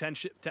away.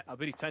 I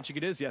believe Tenchik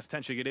it is. Yes,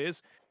 Tenchik it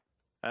is.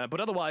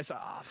 But otherwise,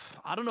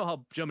 I don't know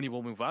how Germany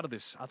will move out of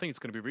this. I think it's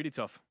going to be really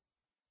tough.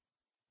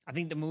 I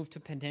think the move to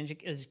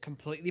Pentenchik is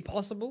completely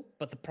possible,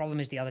 but the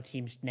problem is the other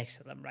teams next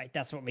to them, right?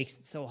 That's what makes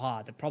it so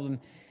hard. The problem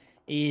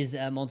is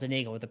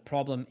Montenegro. The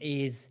problem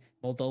is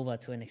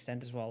Moldova to an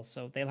extent as well.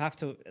 So they'll have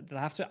to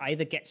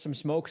either get some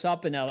smokes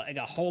up and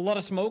a whole lot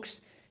of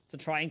smokes to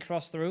try and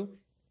cross through,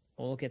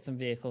 or get some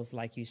vehicles,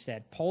 like you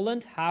said.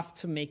 Poland have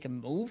to make a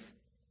move.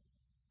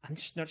 I'm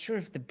just not sure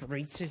if the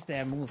breach is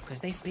their move, because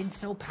they've been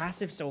so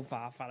passive so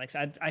far, Felix.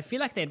 I feel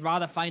like they'd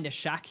rather find a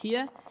shack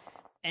here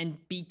and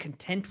be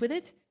content with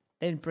it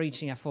than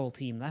breaching a full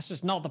team. That's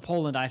just not the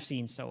Poland I've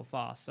seen so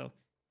far. So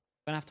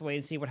we're going to have to wait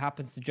and see what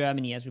happens to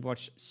Germany as we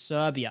watch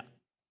Serbia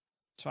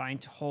trying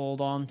to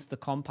hold on to the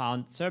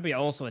compound. Serbia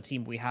also a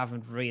team we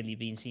haven't really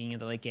been seeing in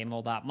the late game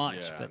all that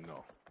much. Yeah, but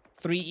no.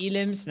 3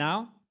 elims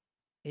now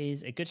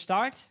is a good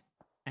start,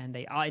 and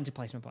they are into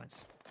placement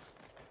points.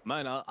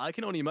 Man, I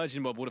can only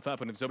imagine what would have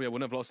happened if Serbia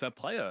wouldn't have lost that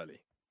play early.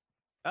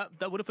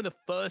 That would have been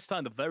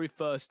the very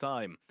first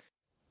time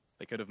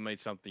they could have made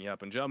something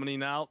happen. Germany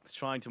now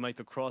trying to make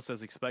the cross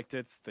as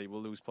expected. They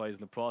will lose players in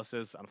the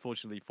process.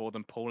 Unfortunately for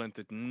them, Poland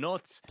did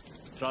not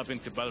drive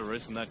into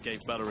Belarus, and that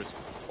gave Belarus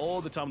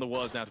all the time in the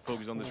world now to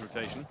focus on this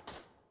rotation.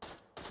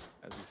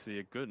 As we see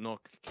a good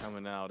knock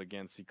coming out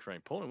against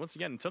Ukraine. Poland, once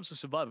again, in terms of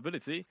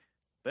survivability,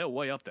 they're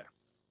way up there.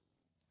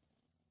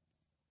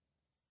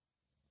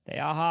 They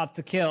are hard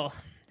to kill.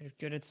 They're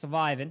good at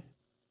surviving.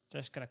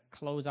 Just got to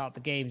close out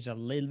the games a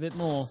little bit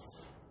more,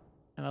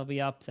 and they'll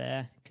be up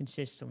there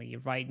consistently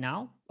right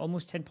now.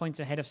 Almost 10 points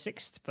ahead of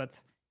 6th,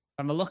 but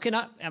I'm looking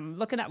at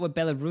where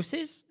Belarus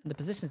is and the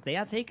positions they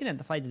are taking and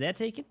the fights they're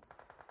taking.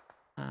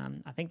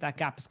 I think that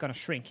gap is going to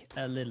shrink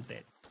a little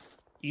bit.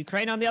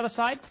 Ukraine on the other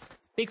side,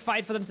 big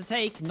fight for them to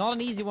take. Not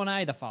an easy one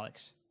either,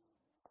 Felix.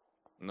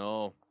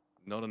 No,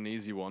 not an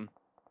easy one.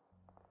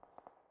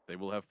 They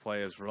will have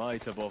players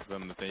right above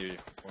them that they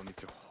will need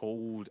to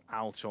hold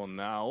out on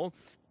now.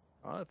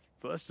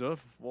 First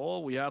of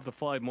all, we have the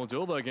fight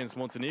Moldova against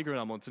Montenegro.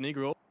 Now,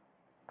 Montenegro,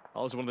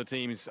 also one of the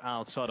teams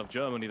outside of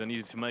Germany that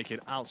needed to make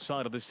it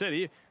outside of the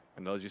city,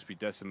 and they'll just be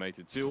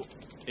decimated too.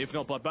 If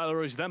not by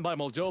Belarus, then by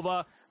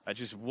Moldova, that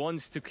just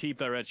wants to keep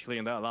their edge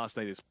clean. That last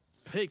nade is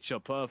picture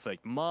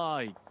perfect.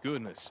 My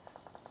goodness.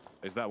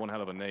 Is that one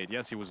hell of a nade?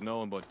 Yes, he was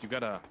known, but you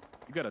gotta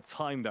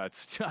time that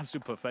to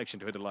absolute perfection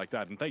to hit it like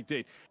that, and they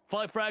did.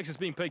 5 frags is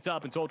being picked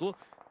up in total.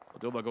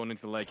 Moldova going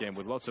into the late game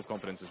with lots of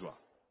confidence as well.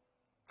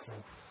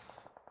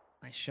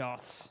 Nice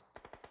shots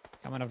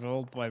coming out of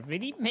Old Boy.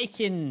 Really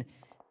making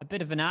a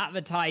bit of an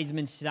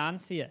advertisement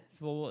stance here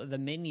for the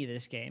mini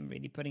this game.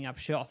 Really putting up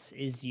shots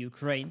is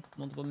Ukraine.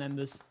 Multiple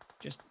members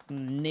just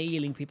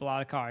nailing people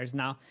out of cars.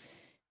 Now,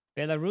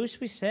 Belarus,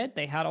 we said,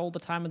 they had all the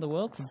time in the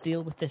world to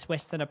deal with this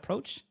Western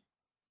approach.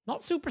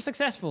 Not super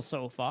successful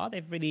so far.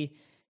 They've really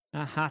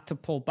had to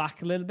pull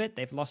back a little bit.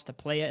 They've lost a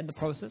player in the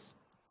process,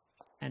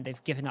 and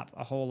they've given up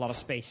a whole lot of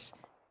space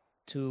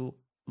to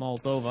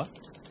Moldova.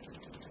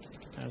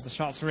 As the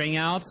shots ring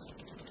out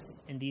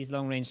in these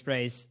long-range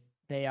sprays,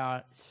 they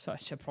are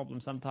such a problem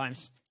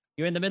sometimes.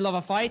 You're in the middle of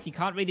a fight, you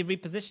can't really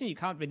reposition, you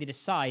can't really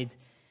decide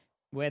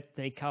where to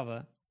take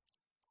cover.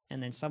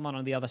 And then someone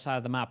on the other side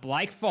of the map,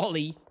 like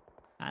Folly,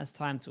 has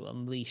time to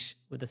unleash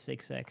with a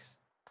 6x.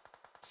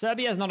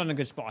 Serbia is not in a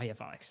good spot here,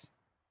 Alex.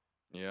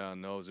 Yeah,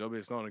 no, Serbia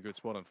is not in a good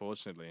spot,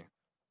 unfortunately.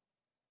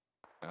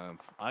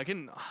 I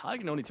can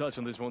only touch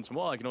on this once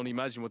more. I can only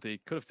imagine what they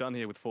could have done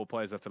here with 4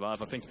 players left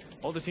alive. I think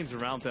all the teams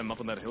around them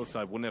up on that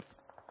hillside wouldn't have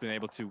been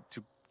able to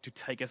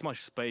take as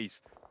much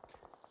space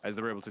as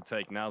they were able to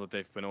take now that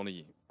they've been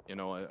only, you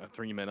know, a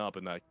 3-man up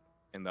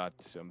in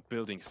that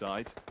building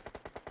site.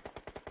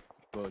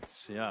 But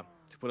yeah,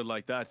 to put it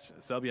like that,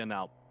 Serbia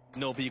now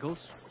no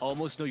vehicles,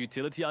 almost no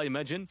utility, I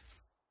imagine.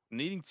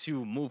 Needing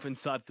to move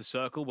inside the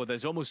circle where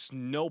there's almost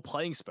no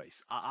playing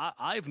space.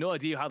 I have no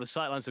idea how the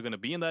sidelines are going to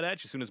be in that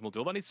edge as soon as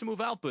Moldova needs to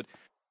move out, but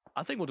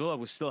I think Moldova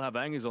will still have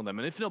angles on them.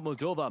 And if not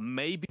Moldova,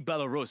 maybe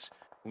Belarus,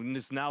 who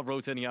is now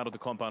rotating out of the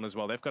compound as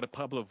well. They've got a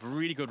couple of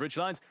really good ridge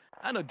lines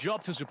and a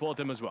job to support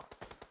them as well.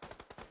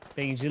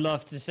 Things you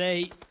love to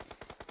say.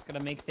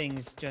 Gonna make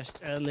things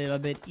just a little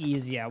bit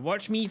easier.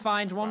 Watch me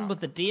find one with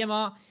the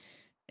DMR.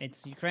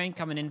 It's Ukraine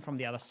coming in from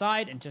the other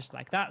side, and just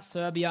like that,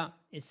 Serbia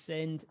is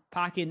sent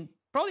packing.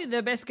 Probably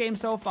their best game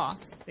so far.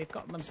 They've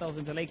gotten themselves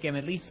into late game,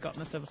 at least gotten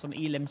themselves some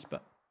elims,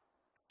 but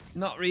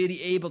not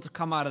really able to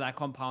come out of that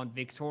compound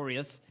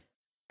victorious,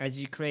 as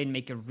Ukraine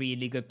make a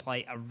really good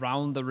play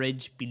around the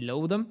ridge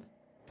below them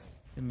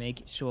to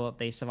make sure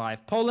they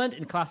survive. Poland,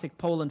 in classic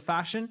Poland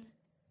fashion,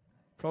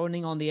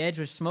 proning on the edge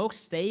with smoke,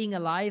 staying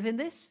alive in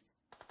this,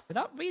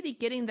 without really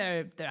getting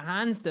their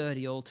hands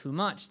dirty all too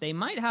much. They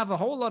might have a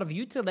whole lot of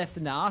util left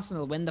in the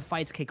arsenal when the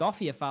fights kick off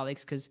here,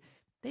 Felix, because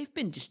they've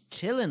been just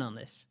chilling on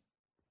this.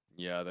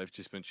 Yeah, they've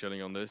just been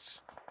chilling on this,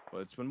 but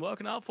it's been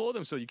working out for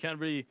them, so you can't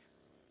really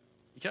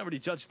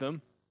judge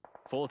them.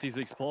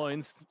 46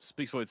 points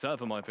speaks for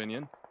itself, in my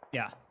opinion.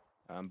 Yeah.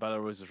 And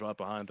Belarus is right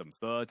behind them.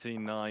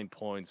 39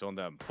 points on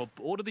them. For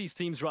all of these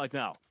teams right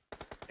now,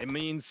 it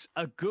means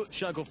a good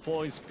chunk of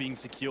points being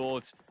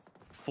secured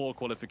for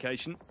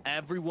qualification.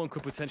 Everyone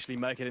could potentially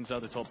make it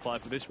inside the top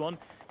 5 for this one,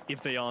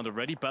 if they aren't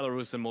already.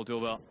 Belarus and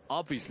Moldova,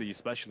 obviously,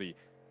 especially,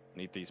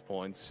 need these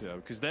points,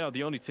 because they are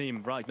the only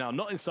team right now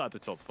not inside the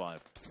top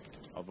 5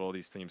 of all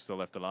these teams still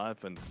left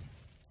alive, and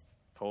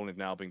Poland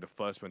now being the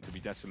first one to be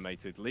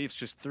decimated leaves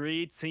just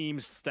 3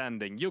 teams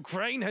standing.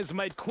 Ukraine has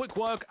made quick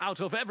work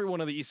out of everyone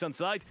on the eastern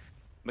side.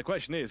 The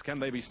question is, can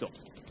they be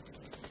stopped?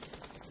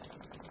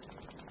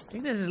 I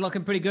think this is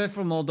looking pretty good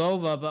for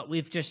Moldova, but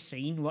we've just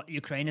seen what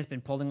Ukraine has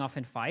been pulling off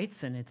in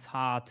fights, and it's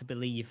hard to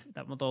believe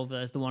that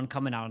Moldova is the one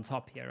coming out on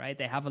top here, right?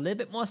 They have a little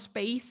bit more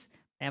space,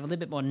 they have a little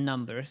bit more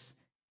numbers,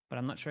 but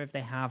I'm not sure if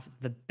they have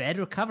the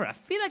better cover. I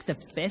feel like the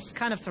best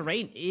kind of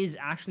terrain is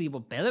actually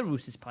what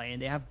Belarus is playing.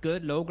 They have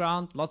good low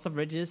ground, lots of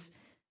ridges.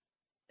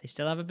 They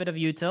still have a bit of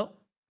util.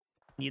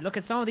 You look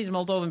at some of these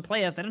Moldovan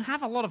players, they don't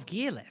have a lot of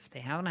gear left.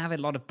 They don't have a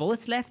lot of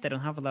bullets left. They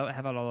don't have a lot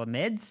of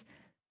meds.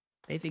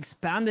 They've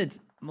expanded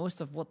most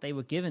of what they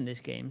were given this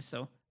game,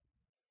 so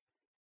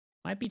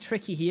might be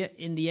tricky here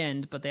in the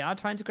end, but they are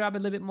trying to grab a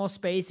little bit more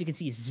space. You can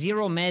see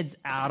 0 meds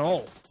at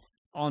all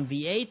on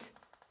V8.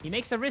 He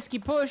makes a risky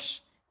push.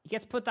 He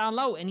gets put down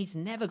low, and he's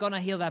never going to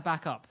heal that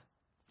back up.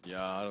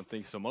 Yeah, I don't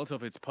think so.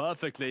 Molotov hits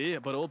perfectly,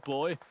 but oh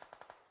boy,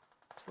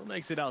 still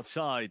makes it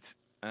outside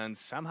and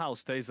somehow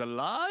stays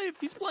alive.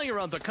 He's playing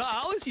around the car.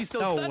 How is he still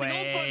standing? Oh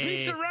boy,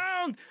 peeks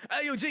around.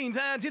 Eugene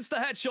Dan hits the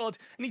headshot,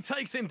 and he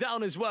takes him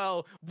down as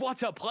well.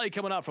 What a play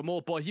coming out from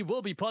Old Boy. He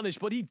will be punished,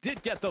 but he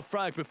did get the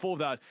frag before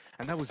that,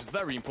 and that was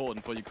very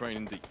important for Ukraine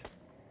indeed.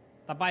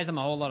 That buys him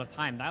a whole lot of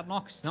time. That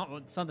knock's not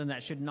something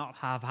that should not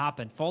have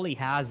happened. Foley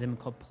has him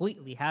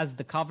completely, has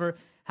the cover,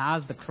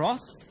 has the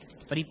cross,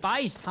 but he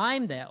buys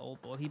time there,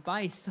 Old Boy. He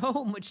buys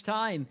so much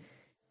time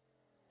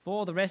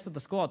for the rest of the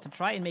squad to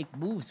try and make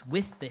moves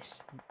with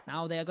this.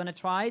 Now they're going to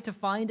try to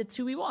find a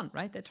 2v1,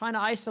 right? They're trying to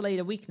isolate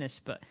a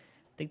weakness, but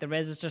I think the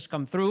res has just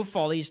come through.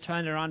 Foley's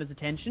turned around his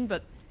attention,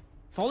 but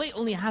Foley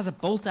only has a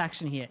bolt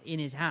action here in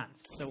his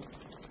hands. So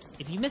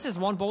if he misses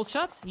one bolt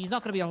shot, he's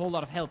not going to be a whole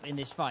lot of help in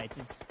this fight.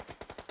 It's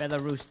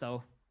Belarus,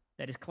 though,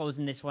 that is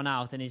closing this one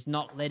out and is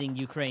not letting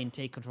Ukraine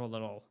take control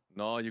at all.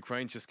 No,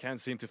 Ukraine just can't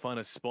seem to find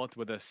a spot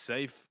where they're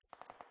safe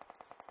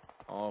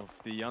of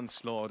the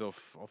onslaught of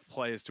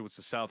players towards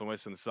the south and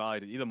western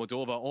side. Either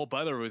Moldova or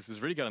Belarus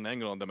has really got an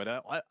angle on them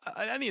at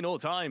any and all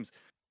times,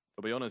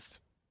 to be honest.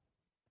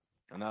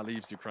 And that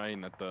leaves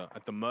Ukraine at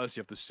the mercy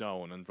of the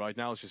zone. And right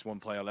now it's just one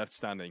player left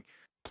standing.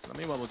 And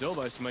meanwhile,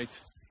 Moldova has made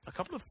a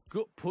couple of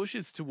good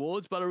pushes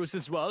towards Belarus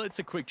as well. It's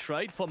a quick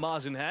trade for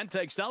Mars in hand.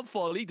 Takes down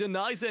Foley,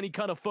 denies any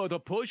kind of further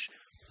push,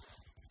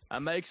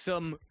 and makes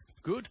some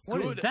good...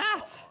 What is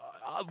that?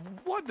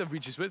 What have we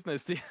just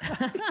witnessed?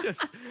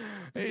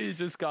 he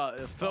just got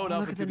thrown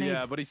up into the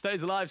air, but he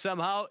stays alive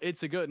somehow.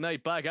 It's a good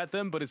nade back at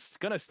them, but it's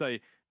going to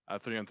stay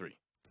at 3-on-3.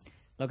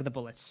 Look at the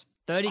bullets.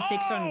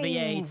 36 on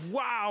V8.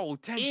 Wow!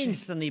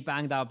 Instantly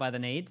banged out by the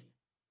nade.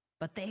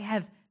 But they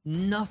have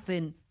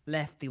nothing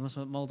left, the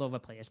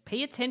Moldova players.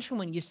 Pay attention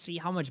when you see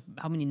how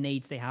many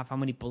nades they have, how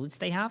many bullets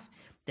they have.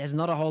 There's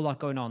not a whole lot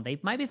going on. They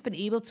might have been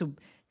able to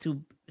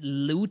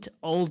loot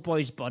Old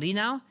Boy's body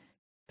now,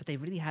 but they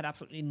really had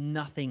absolutely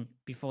nothing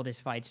before this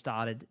fight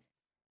started.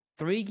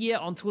 3 gear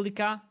on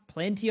Tulika,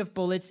 plenty of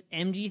bullets,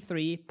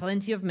 MG3,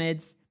 plenty of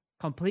meds,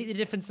 completely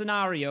different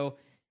scenario.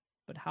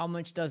 But how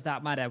much does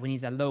that matter when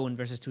he's alone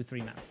versus 2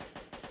 3-mans?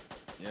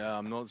 Yeah,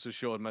 I'm not so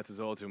sure it matters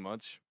all too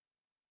much.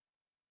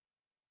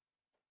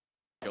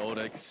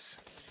 Codex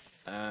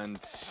and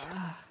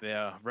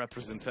their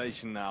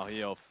representation now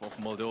here of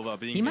Moldova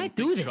being in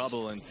big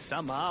trouble, and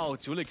somehow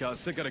Tulika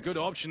still got a good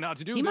option now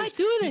to do this. He might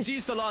do this. He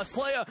sees the last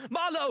player.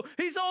 Marlo,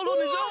 he's all on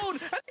his own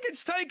and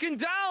gets taken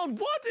down.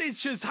 What is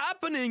just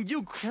happening?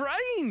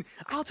 Ukraine,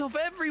 out of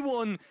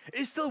everyone,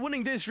 is still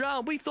winning this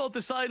round. We thought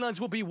the sidelines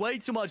would be way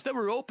too much. They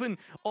were open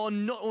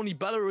on not only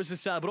Belarus'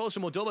 side, but also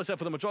Moldova's side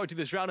for the majority of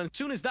this round. And as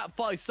soon as that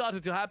fight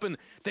started to happen,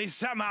 they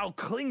somehow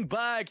cling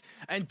back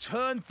and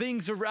turn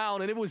things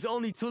around. And it was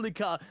only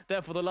Tulika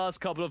there for the last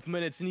couple of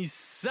minutes, and he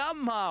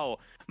somehow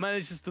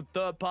manages to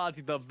third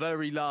party the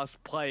very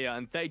last player,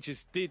 and they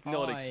just did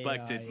not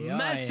expect it.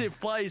 Massive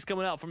plays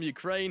coming out from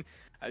Ukraine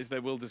as they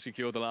will to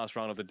secure the last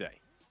round of the day.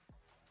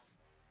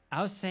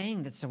 I was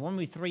saying that's a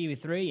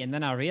 1v3v3, and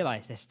then I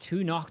realized there's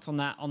 2 knocked on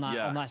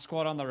that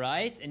squad on the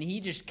right, and he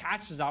just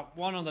catches up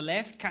one on the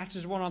left,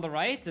 catches one on the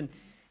right, and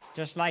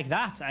just like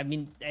that. I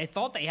mean, I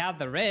thought they had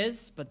the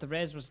res, but the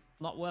res was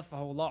not worth a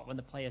whole lot when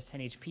the player's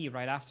 10 HP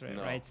right after it,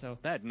 right? So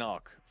that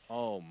knock.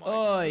 Oh my.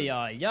 Oh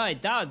yeah,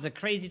 that's a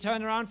crazy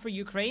turnaround for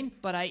Ukraine,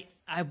 but I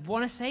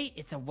want to say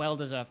it's a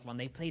well-deserved one.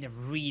 They played a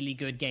really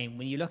good game.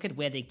 When you look at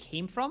where they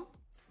came from,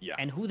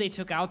 and who they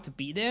took out to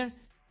be there,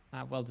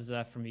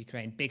 well-deserved from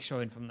Ukraine. Big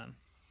showing from them.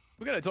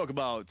 We're going to talk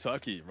about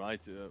Turkey,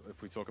 right?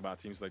 If we talk about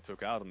teams they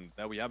took out, and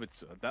there we have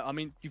it. I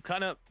mean, you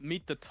kind of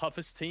meet the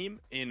toughest team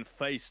in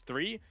phase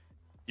 3.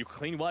 You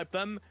clean wipe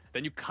them,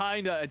 then you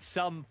kind of,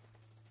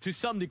 to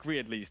some degree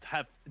at least,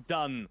 have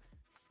done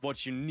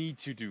what you need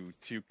to do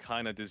to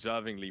kind of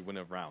deservingly win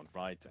a round,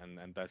 right? And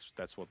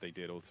that's what they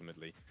did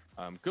ultimately.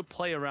 Good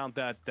play around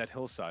that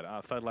hillside. I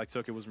felt like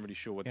Turkey wasn't really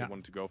sure what they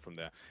wanted to go from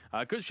there.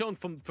 Good showing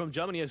from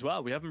Germany as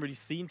well. We haven't really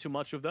seen too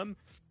much of them.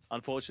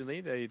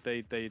 Unfortunately,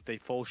 they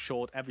fall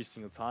short every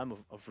single time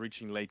of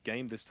reaching late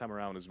game this time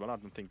around as well. I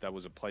don't think that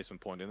was a placement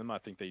point in them. I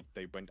think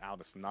they went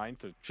out as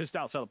 9th, just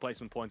outside the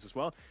placement points as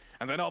well.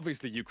 And then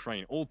obviously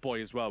Ukraine, Old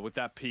Boy as well, with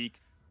that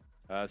peak.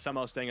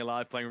 Somehow staying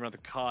alive, playing around the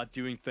card,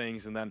 doing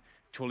things, and then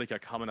Tulika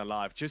coming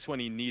alive just when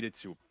he needed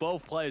to.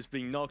 Both players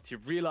being knocked, he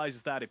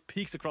realizes that, it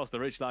peaks across the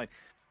ridgeline,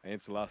 and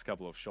it's the last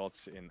couple of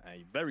shots in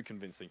a very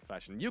convincing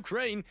fashion.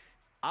 Ukraine,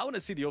 I want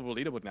to see the overall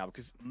leaderboard now,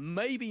 because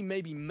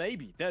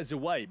maybe there's a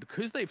way,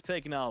 because they've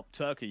taken out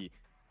Turkey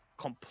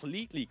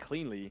completely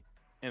cleanly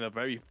in the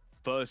very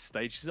first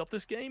stages of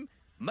this game,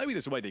 maybe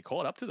there's a way they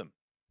caught up to them.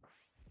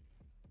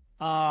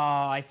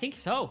 I think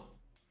so.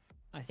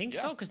 I think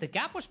so, because the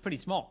gap was pretty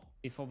small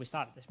before we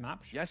started this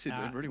map. Yes, it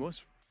really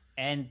was.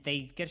 And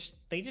they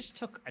just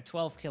took a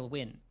 12-kill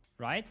win,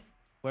 right?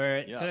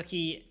 Where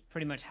Turkey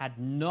pretty much had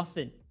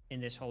nothing in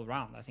this whole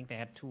round. I think they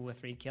had 2 or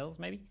 3 kills,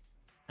 maybe.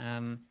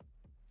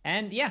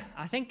 And yeah,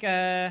 I think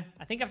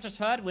I've just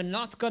heard we're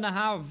not gonna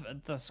have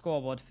the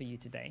scoreboard for you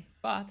today,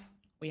 but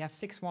we have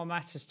 6 more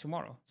matches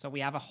tomorrow, so we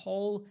have a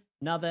whole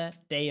another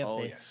day of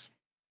this. Yes.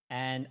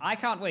 And I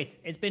can't wait.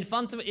 It's been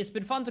fun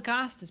to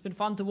cast. It's been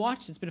fun to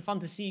watch. It's been fun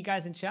to see you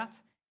guys in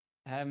chat.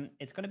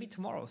 It's gonna be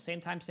tomorrow, same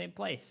time, same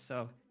place.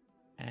 So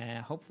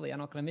hopefully I'm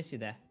not gonna miss you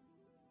there.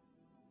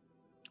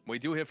 We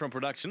do hear from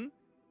production.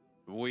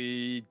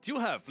 We do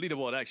have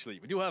leaderboard actually.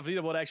 We do have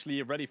leaderboard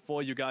actually ready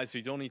for you guys, so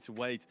you don't need to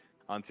wait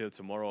until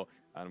tomorrow,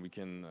 and we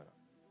can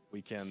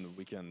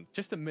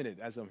just a minute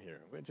as I'm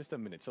here. We're just a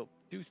minute, so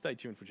do stay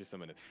tuned for just a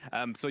minute.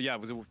 So yeah,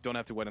 we don't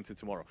have to wait until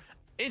tomorrow.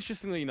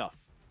 Interestingly enough,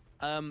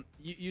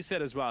 you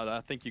said as well that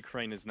I think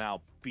Ukraine has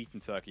now beaten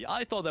Turkey.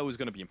 I thought that was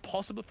going to be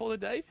impossible for the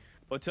day,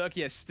 but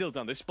Turkey has still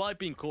done, despite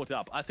being caught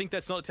up. I think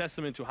that's not a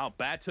testament to how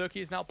bad Turkey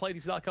has now played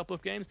these last couple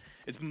of games.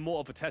 It's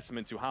more of a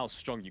testament to how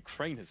strong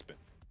Ukraine has been,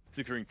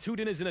 securing 2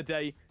 dinners in a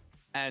day,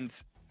 and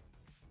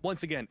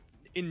once again,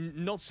 in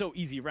not so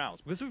easy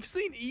rounds, because we've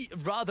seen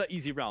rather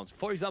easy rounds.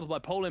 For example, by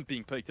Poland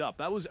being picked up,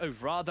 that was a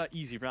rather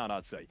easy round,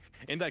 I'd say.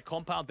 In that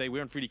compound, they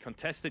weren't really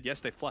contested. Yes,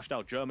 they flushed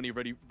out Germany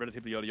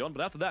relatively early on,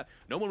 but after that,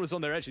 no one was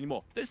on their edge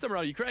anymore. This time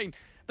around, Ukraine,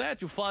 they had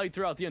to fight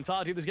throughout the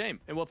entirety of this game,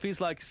 in what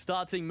feels like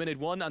starting minute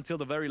 1 until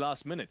the very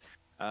last minute.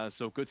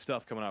 So good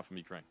stuff coming out from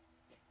Ukraine.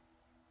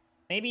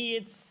 Maybe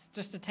it's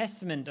just a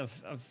testament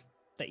of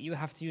that you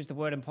have to use the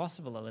word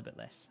impossible a little bit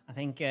less. I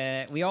think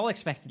we all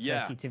expected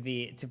Turkey to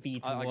be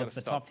towards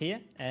the top here.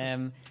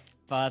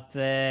 But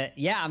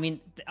yeah, I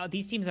mean,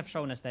 these teams have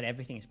shown us that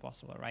everything is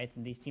possible, right?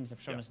 And these teams have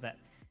shown us that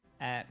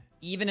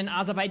even in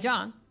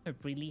Azerbaijan, it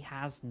really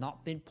has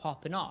not been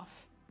popping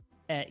off.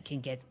 Can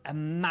get a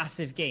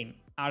massive game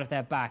out of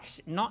their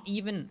backs. Not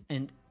even,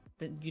 and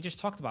you just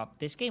talked about,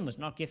 this game was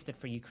not gifted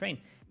for Ukraine.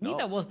 No.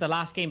 Neither was the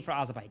last game for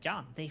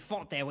Azerbaijan. They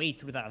fought their way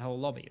through that whole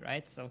lobby,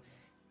 right? So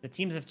the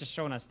teams have just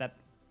shown us that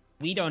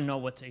we don't know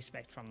what to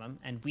expect from them,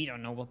 and we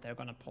don't know what they're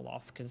going to pull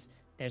off, because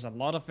there's a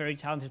lot of very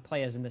talented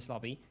players in this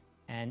lobby,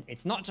 and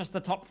it's not just the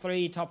top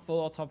 3, top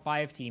 4, top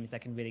 5 teams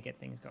that can really get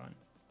things going.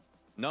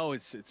 No,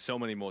 it's so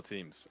many more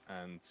teams,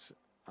 and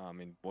I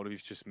mean, what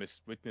we've just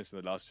witnessed in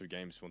the last 2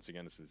 games, once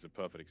again, this is a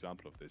perfect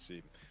example of this.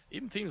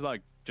 Even teams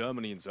like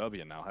Germany and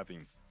Serbia now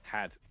having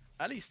had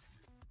at least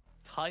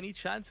tiny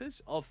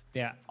chances of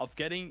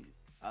getting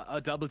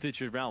a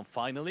double-digit round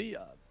finally.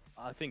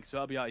 I think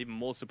Serbia are even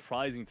more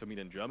surprising to me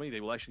than Germany.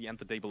 They will actually end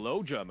the day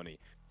below Germany.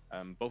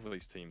 Both of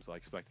these teams are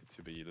expected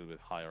to be a little bit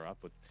higher up,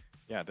 but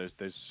yeah, there's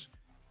there's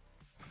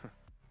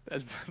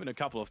been a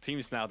couple of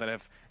teams now that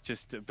have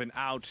just been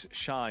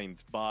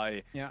outshined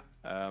by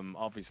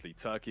obviously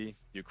Turkey,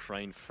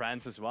 Ukraine,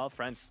 France as well.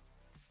 France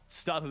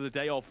started the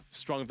day off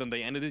stronger than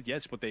they ended it,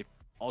 yes, but they've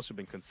also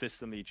been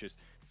consistently just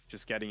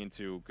getting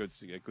into good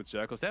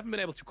circles. They haven't been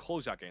able to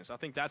close out games. I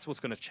think that's what's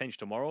going to change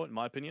tomorrow, in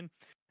my opinion,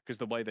 because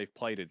the way they've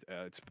played it,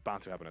 it's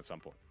bound to happen at some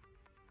point.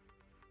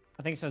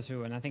 I think so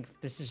too, and I think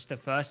this is the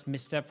first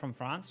misstep from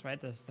France, right?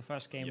 This is the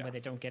first game where they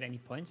don't get any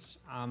points.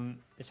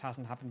 This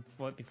hasn't happened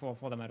before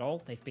for them at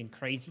all. They've been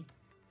crazy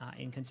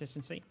in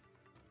consistency.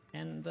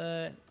 And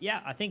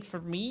yeah, I think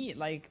for me,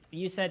 like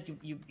you said,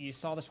 you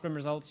saw the scrim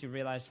results, you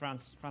realized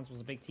France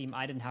was a big team.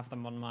 I didn't have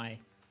them on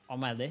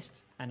my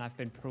list, and I've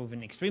been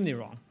proven extremely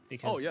wrong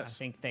because I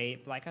think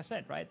they, like I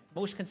said, right,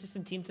 most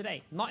consistent team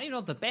today. Not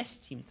even the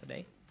best team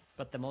today,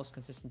 but the most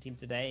consistent team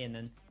today.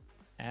 And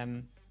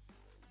then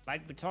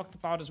like we talked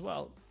about as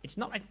well, it's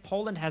not like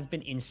Poland has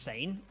been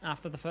insane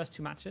after the first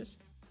two matches,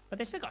 but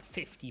they still got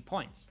 50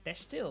 points. They're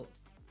still,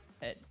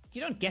 you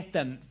don't get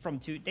them from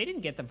two. They didn't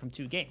get them from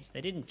 2 games.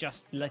 They didn't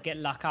just get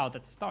luck out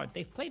at the start.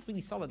 They've played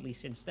really solidly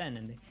since then,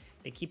 and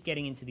they keep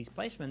getting into these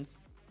placements.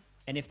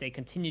 And if they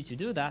continue to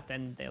do that,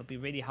 then they'll be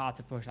really hard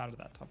to push out of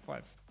that top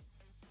 5.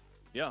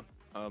 Yeah,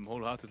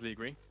 wholeheartedly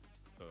agree.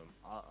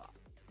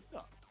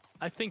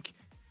 I think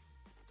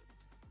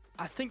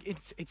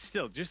it's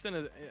still just in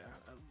a.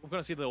 We're going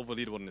to see the over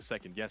leaderboard in a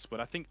second, yes, but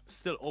I think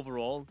still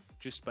overall,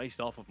 just based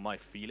off of my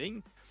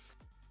feeling,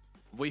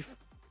 we've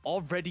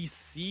already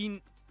seen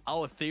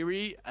our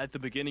theory at the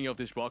beginning of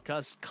this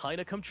broadcast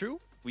kind of come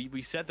true.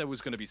 We said there was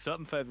going to be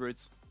certain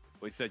favorites.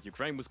 We said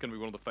Ukraine was going to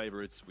be one of the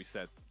favorites. We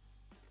said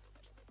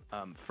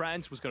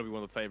France was going to be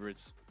one of the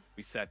favorites.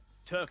 We said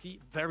Turkey,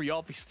 very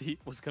obviously,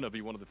 was going to be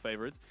one of the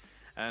favorites.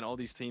 And all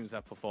these teams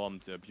have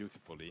performed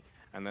beautifully.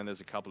 And then there's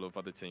a couple of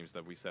other teams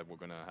that we said we're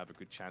going to have a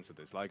good chance at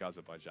this, like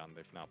Azerbaijan.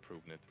 They've now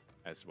proven it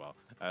as well.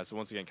 So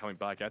once again, coming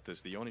back at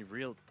this, the only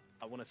real,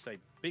 I want to say,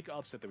 big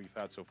upset that we've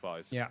had so far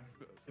is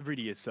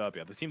really is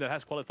Serbia. The team that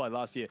has qualified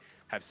last year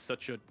have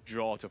such a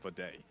drought of a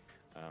day.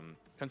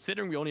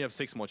 Considering we only have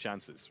 6 more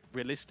chances,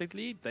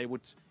 realistically, they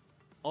would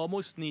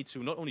almost need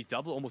to not only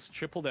double, almost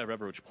triple their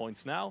average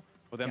points now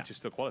for them to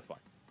still qualify.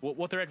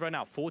 What they're at right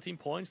now, 14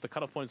 points. The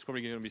cutoff point is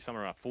probably going to be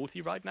somewhere around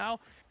 40 right now.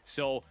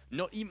 So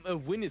not even a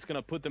win is going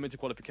to put them into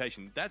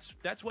qualification. That's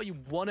where you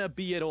want to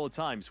be at all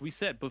times. We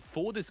said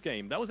before this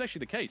game, that was actually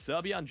the case.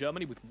 Serbia and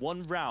Germany with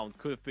 1 round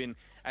could have been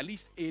at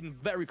least in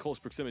very close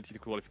proximity to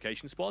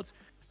qualification spots.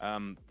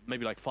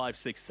 Maybe like 5,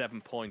 6,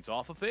 7 points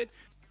off of it.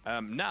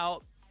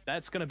 Now,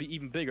 that's going to be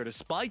even bigger,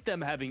 despite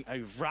them having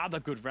a rather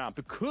good round,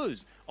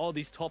 because all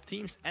these top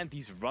teams and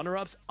these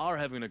runner-ups are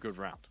having a good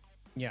round.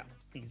 Yeah,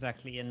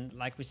 exactly. And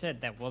like we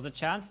said, there was a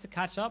chance to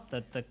catch up.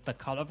 The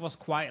cutoff was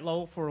quite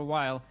low for a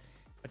while,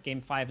 but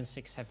game 5 and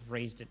 6 have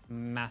raised it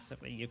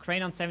massively.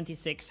 Ukraine on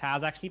 76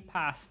 has actually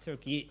passed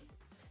Turkey,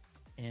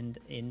 and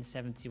in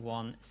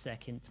 71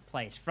 second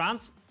place.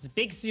 France is a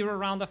big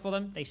 0-rounder for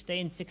them. They stay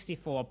in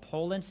 64.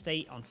 Poland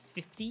stay on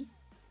 50,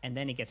 and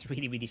then it gets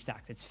really, really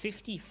stacked. It's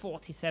 50,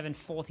 47,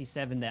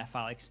 47 there,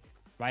 Felix,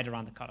 right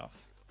around the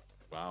cutoff.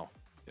 Wow.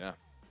 Yeah.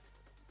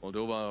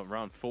 Moldova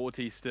around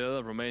 40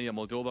 still. Romania,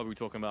 Moldova, we're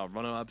talking about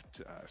runner-up.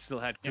 Still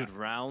had good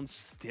rounds.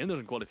 Still not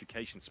in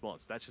qualification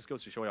spots. That just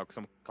goes to show you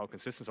how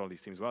consistent all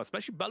these teams were,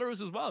 especially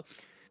Belarus as well.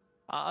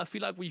 I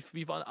feel like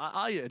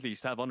I at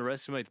least have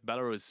underestimated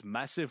Belarus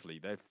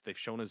massively. They've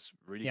shown us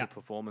really good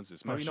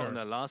performances. Maybe not in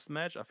their last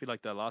match. I feel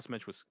like their last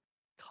match was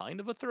kind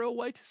of a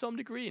throwaway to some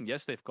degree. And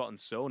yes, they've gotten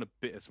sown a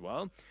bit as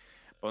well.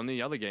 But in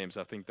the other games,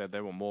 I think that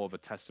they were more of a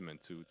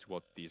testament to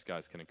what these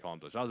guys can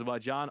accomplish.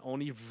 Azerbaijan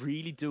only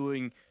really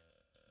doing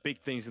big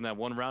things in that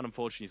 1 round.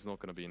 Unfortunately, it's not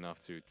going to be enough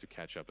to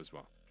catch up as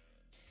well.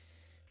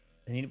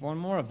 They need 1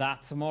 more of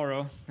that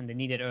tomorrow, and they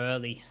need it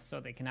early so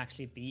they can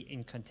actually be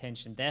in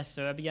contention. There's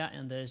Serbia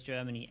and there's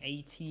Germany,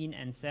 18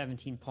 and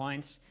 17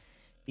 points.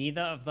 Neither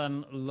of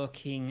them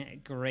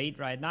looking great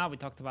right now. We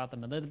talked about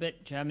them a little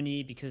bit.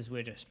 Germany because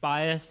we're just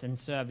biased, and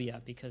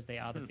Serbia because they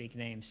are the big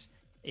names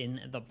in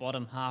the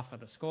bottom half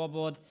of the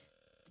scoreboard.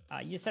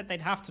 You said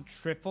they'd have to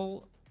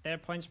triple their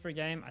points per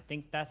game. I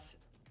think that's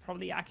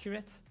probably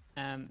accurate.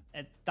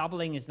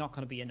 Doubling is not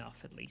going to be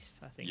enough, at least.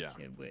 I think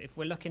if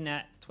we're looking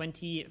at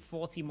 20,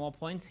 40 more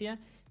points here,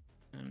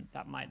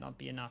 that might not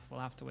be enough. We'll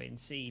have to wait and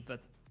see.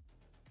 But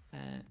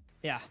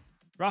yeah,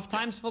 rough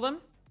times for them.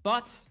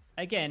 But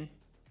again,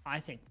 I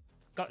think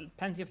got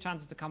plenty of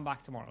chances to come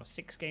back tomorrow.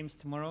 6 games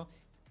tomorrow.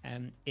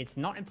 It's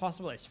not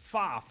impossible. It's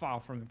far, far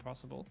from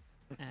impossible.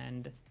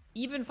 And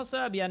even for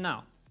Serbia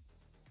now,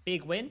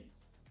 big win,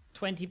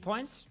 20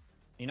 points.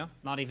 You know,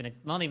 not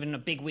even a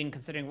big win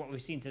considering what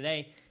we've seen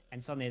today.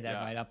 And suddenly they're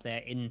right up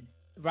there in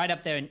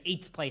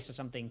 8th place or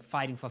something,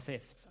 fighting for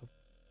 5th.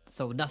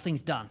 So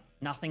nothing's done.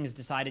 Nothing's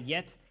decided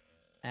yet,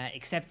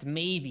 except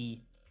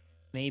maybe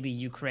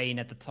Ukraine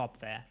at the top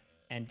there.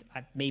 and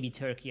maybe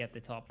Turkey at the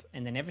top,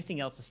 and then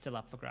everything else is still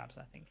up for grabs,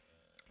 I think.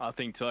 I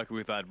think Turkey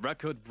with that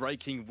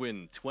record-breaking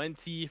win,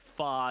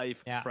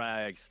 25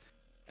 frags,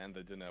 and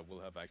the dinner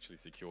will have actually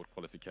secured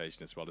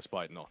qualification as well,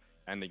 despite not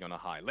ending on a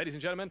high. Ladies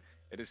and gentlemen,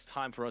 it is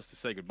time for us to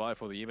say goodbye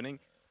for the evening.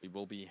 We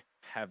will be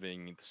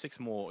having 6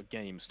 more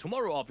games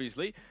tomorrow,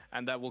 obviously,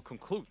 and that will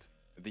conclude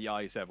the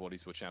IESF World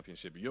Esports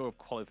Championship Europe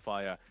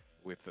qualifier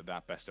with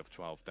that best of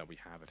 12 that we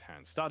have at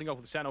hand. Starting off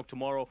with Sanok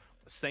tomorrow,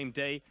 same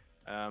day,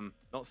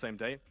 not same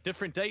day,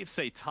 different day,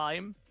 say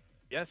time,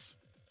 yes,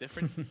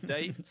 different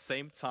day,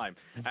 same time.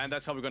 And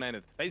that's how we're going to end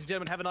it. Ladies and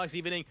gentlemen, have a nice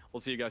evening.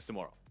 We'll see you guys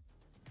tomorrow.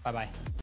 Bye-bye.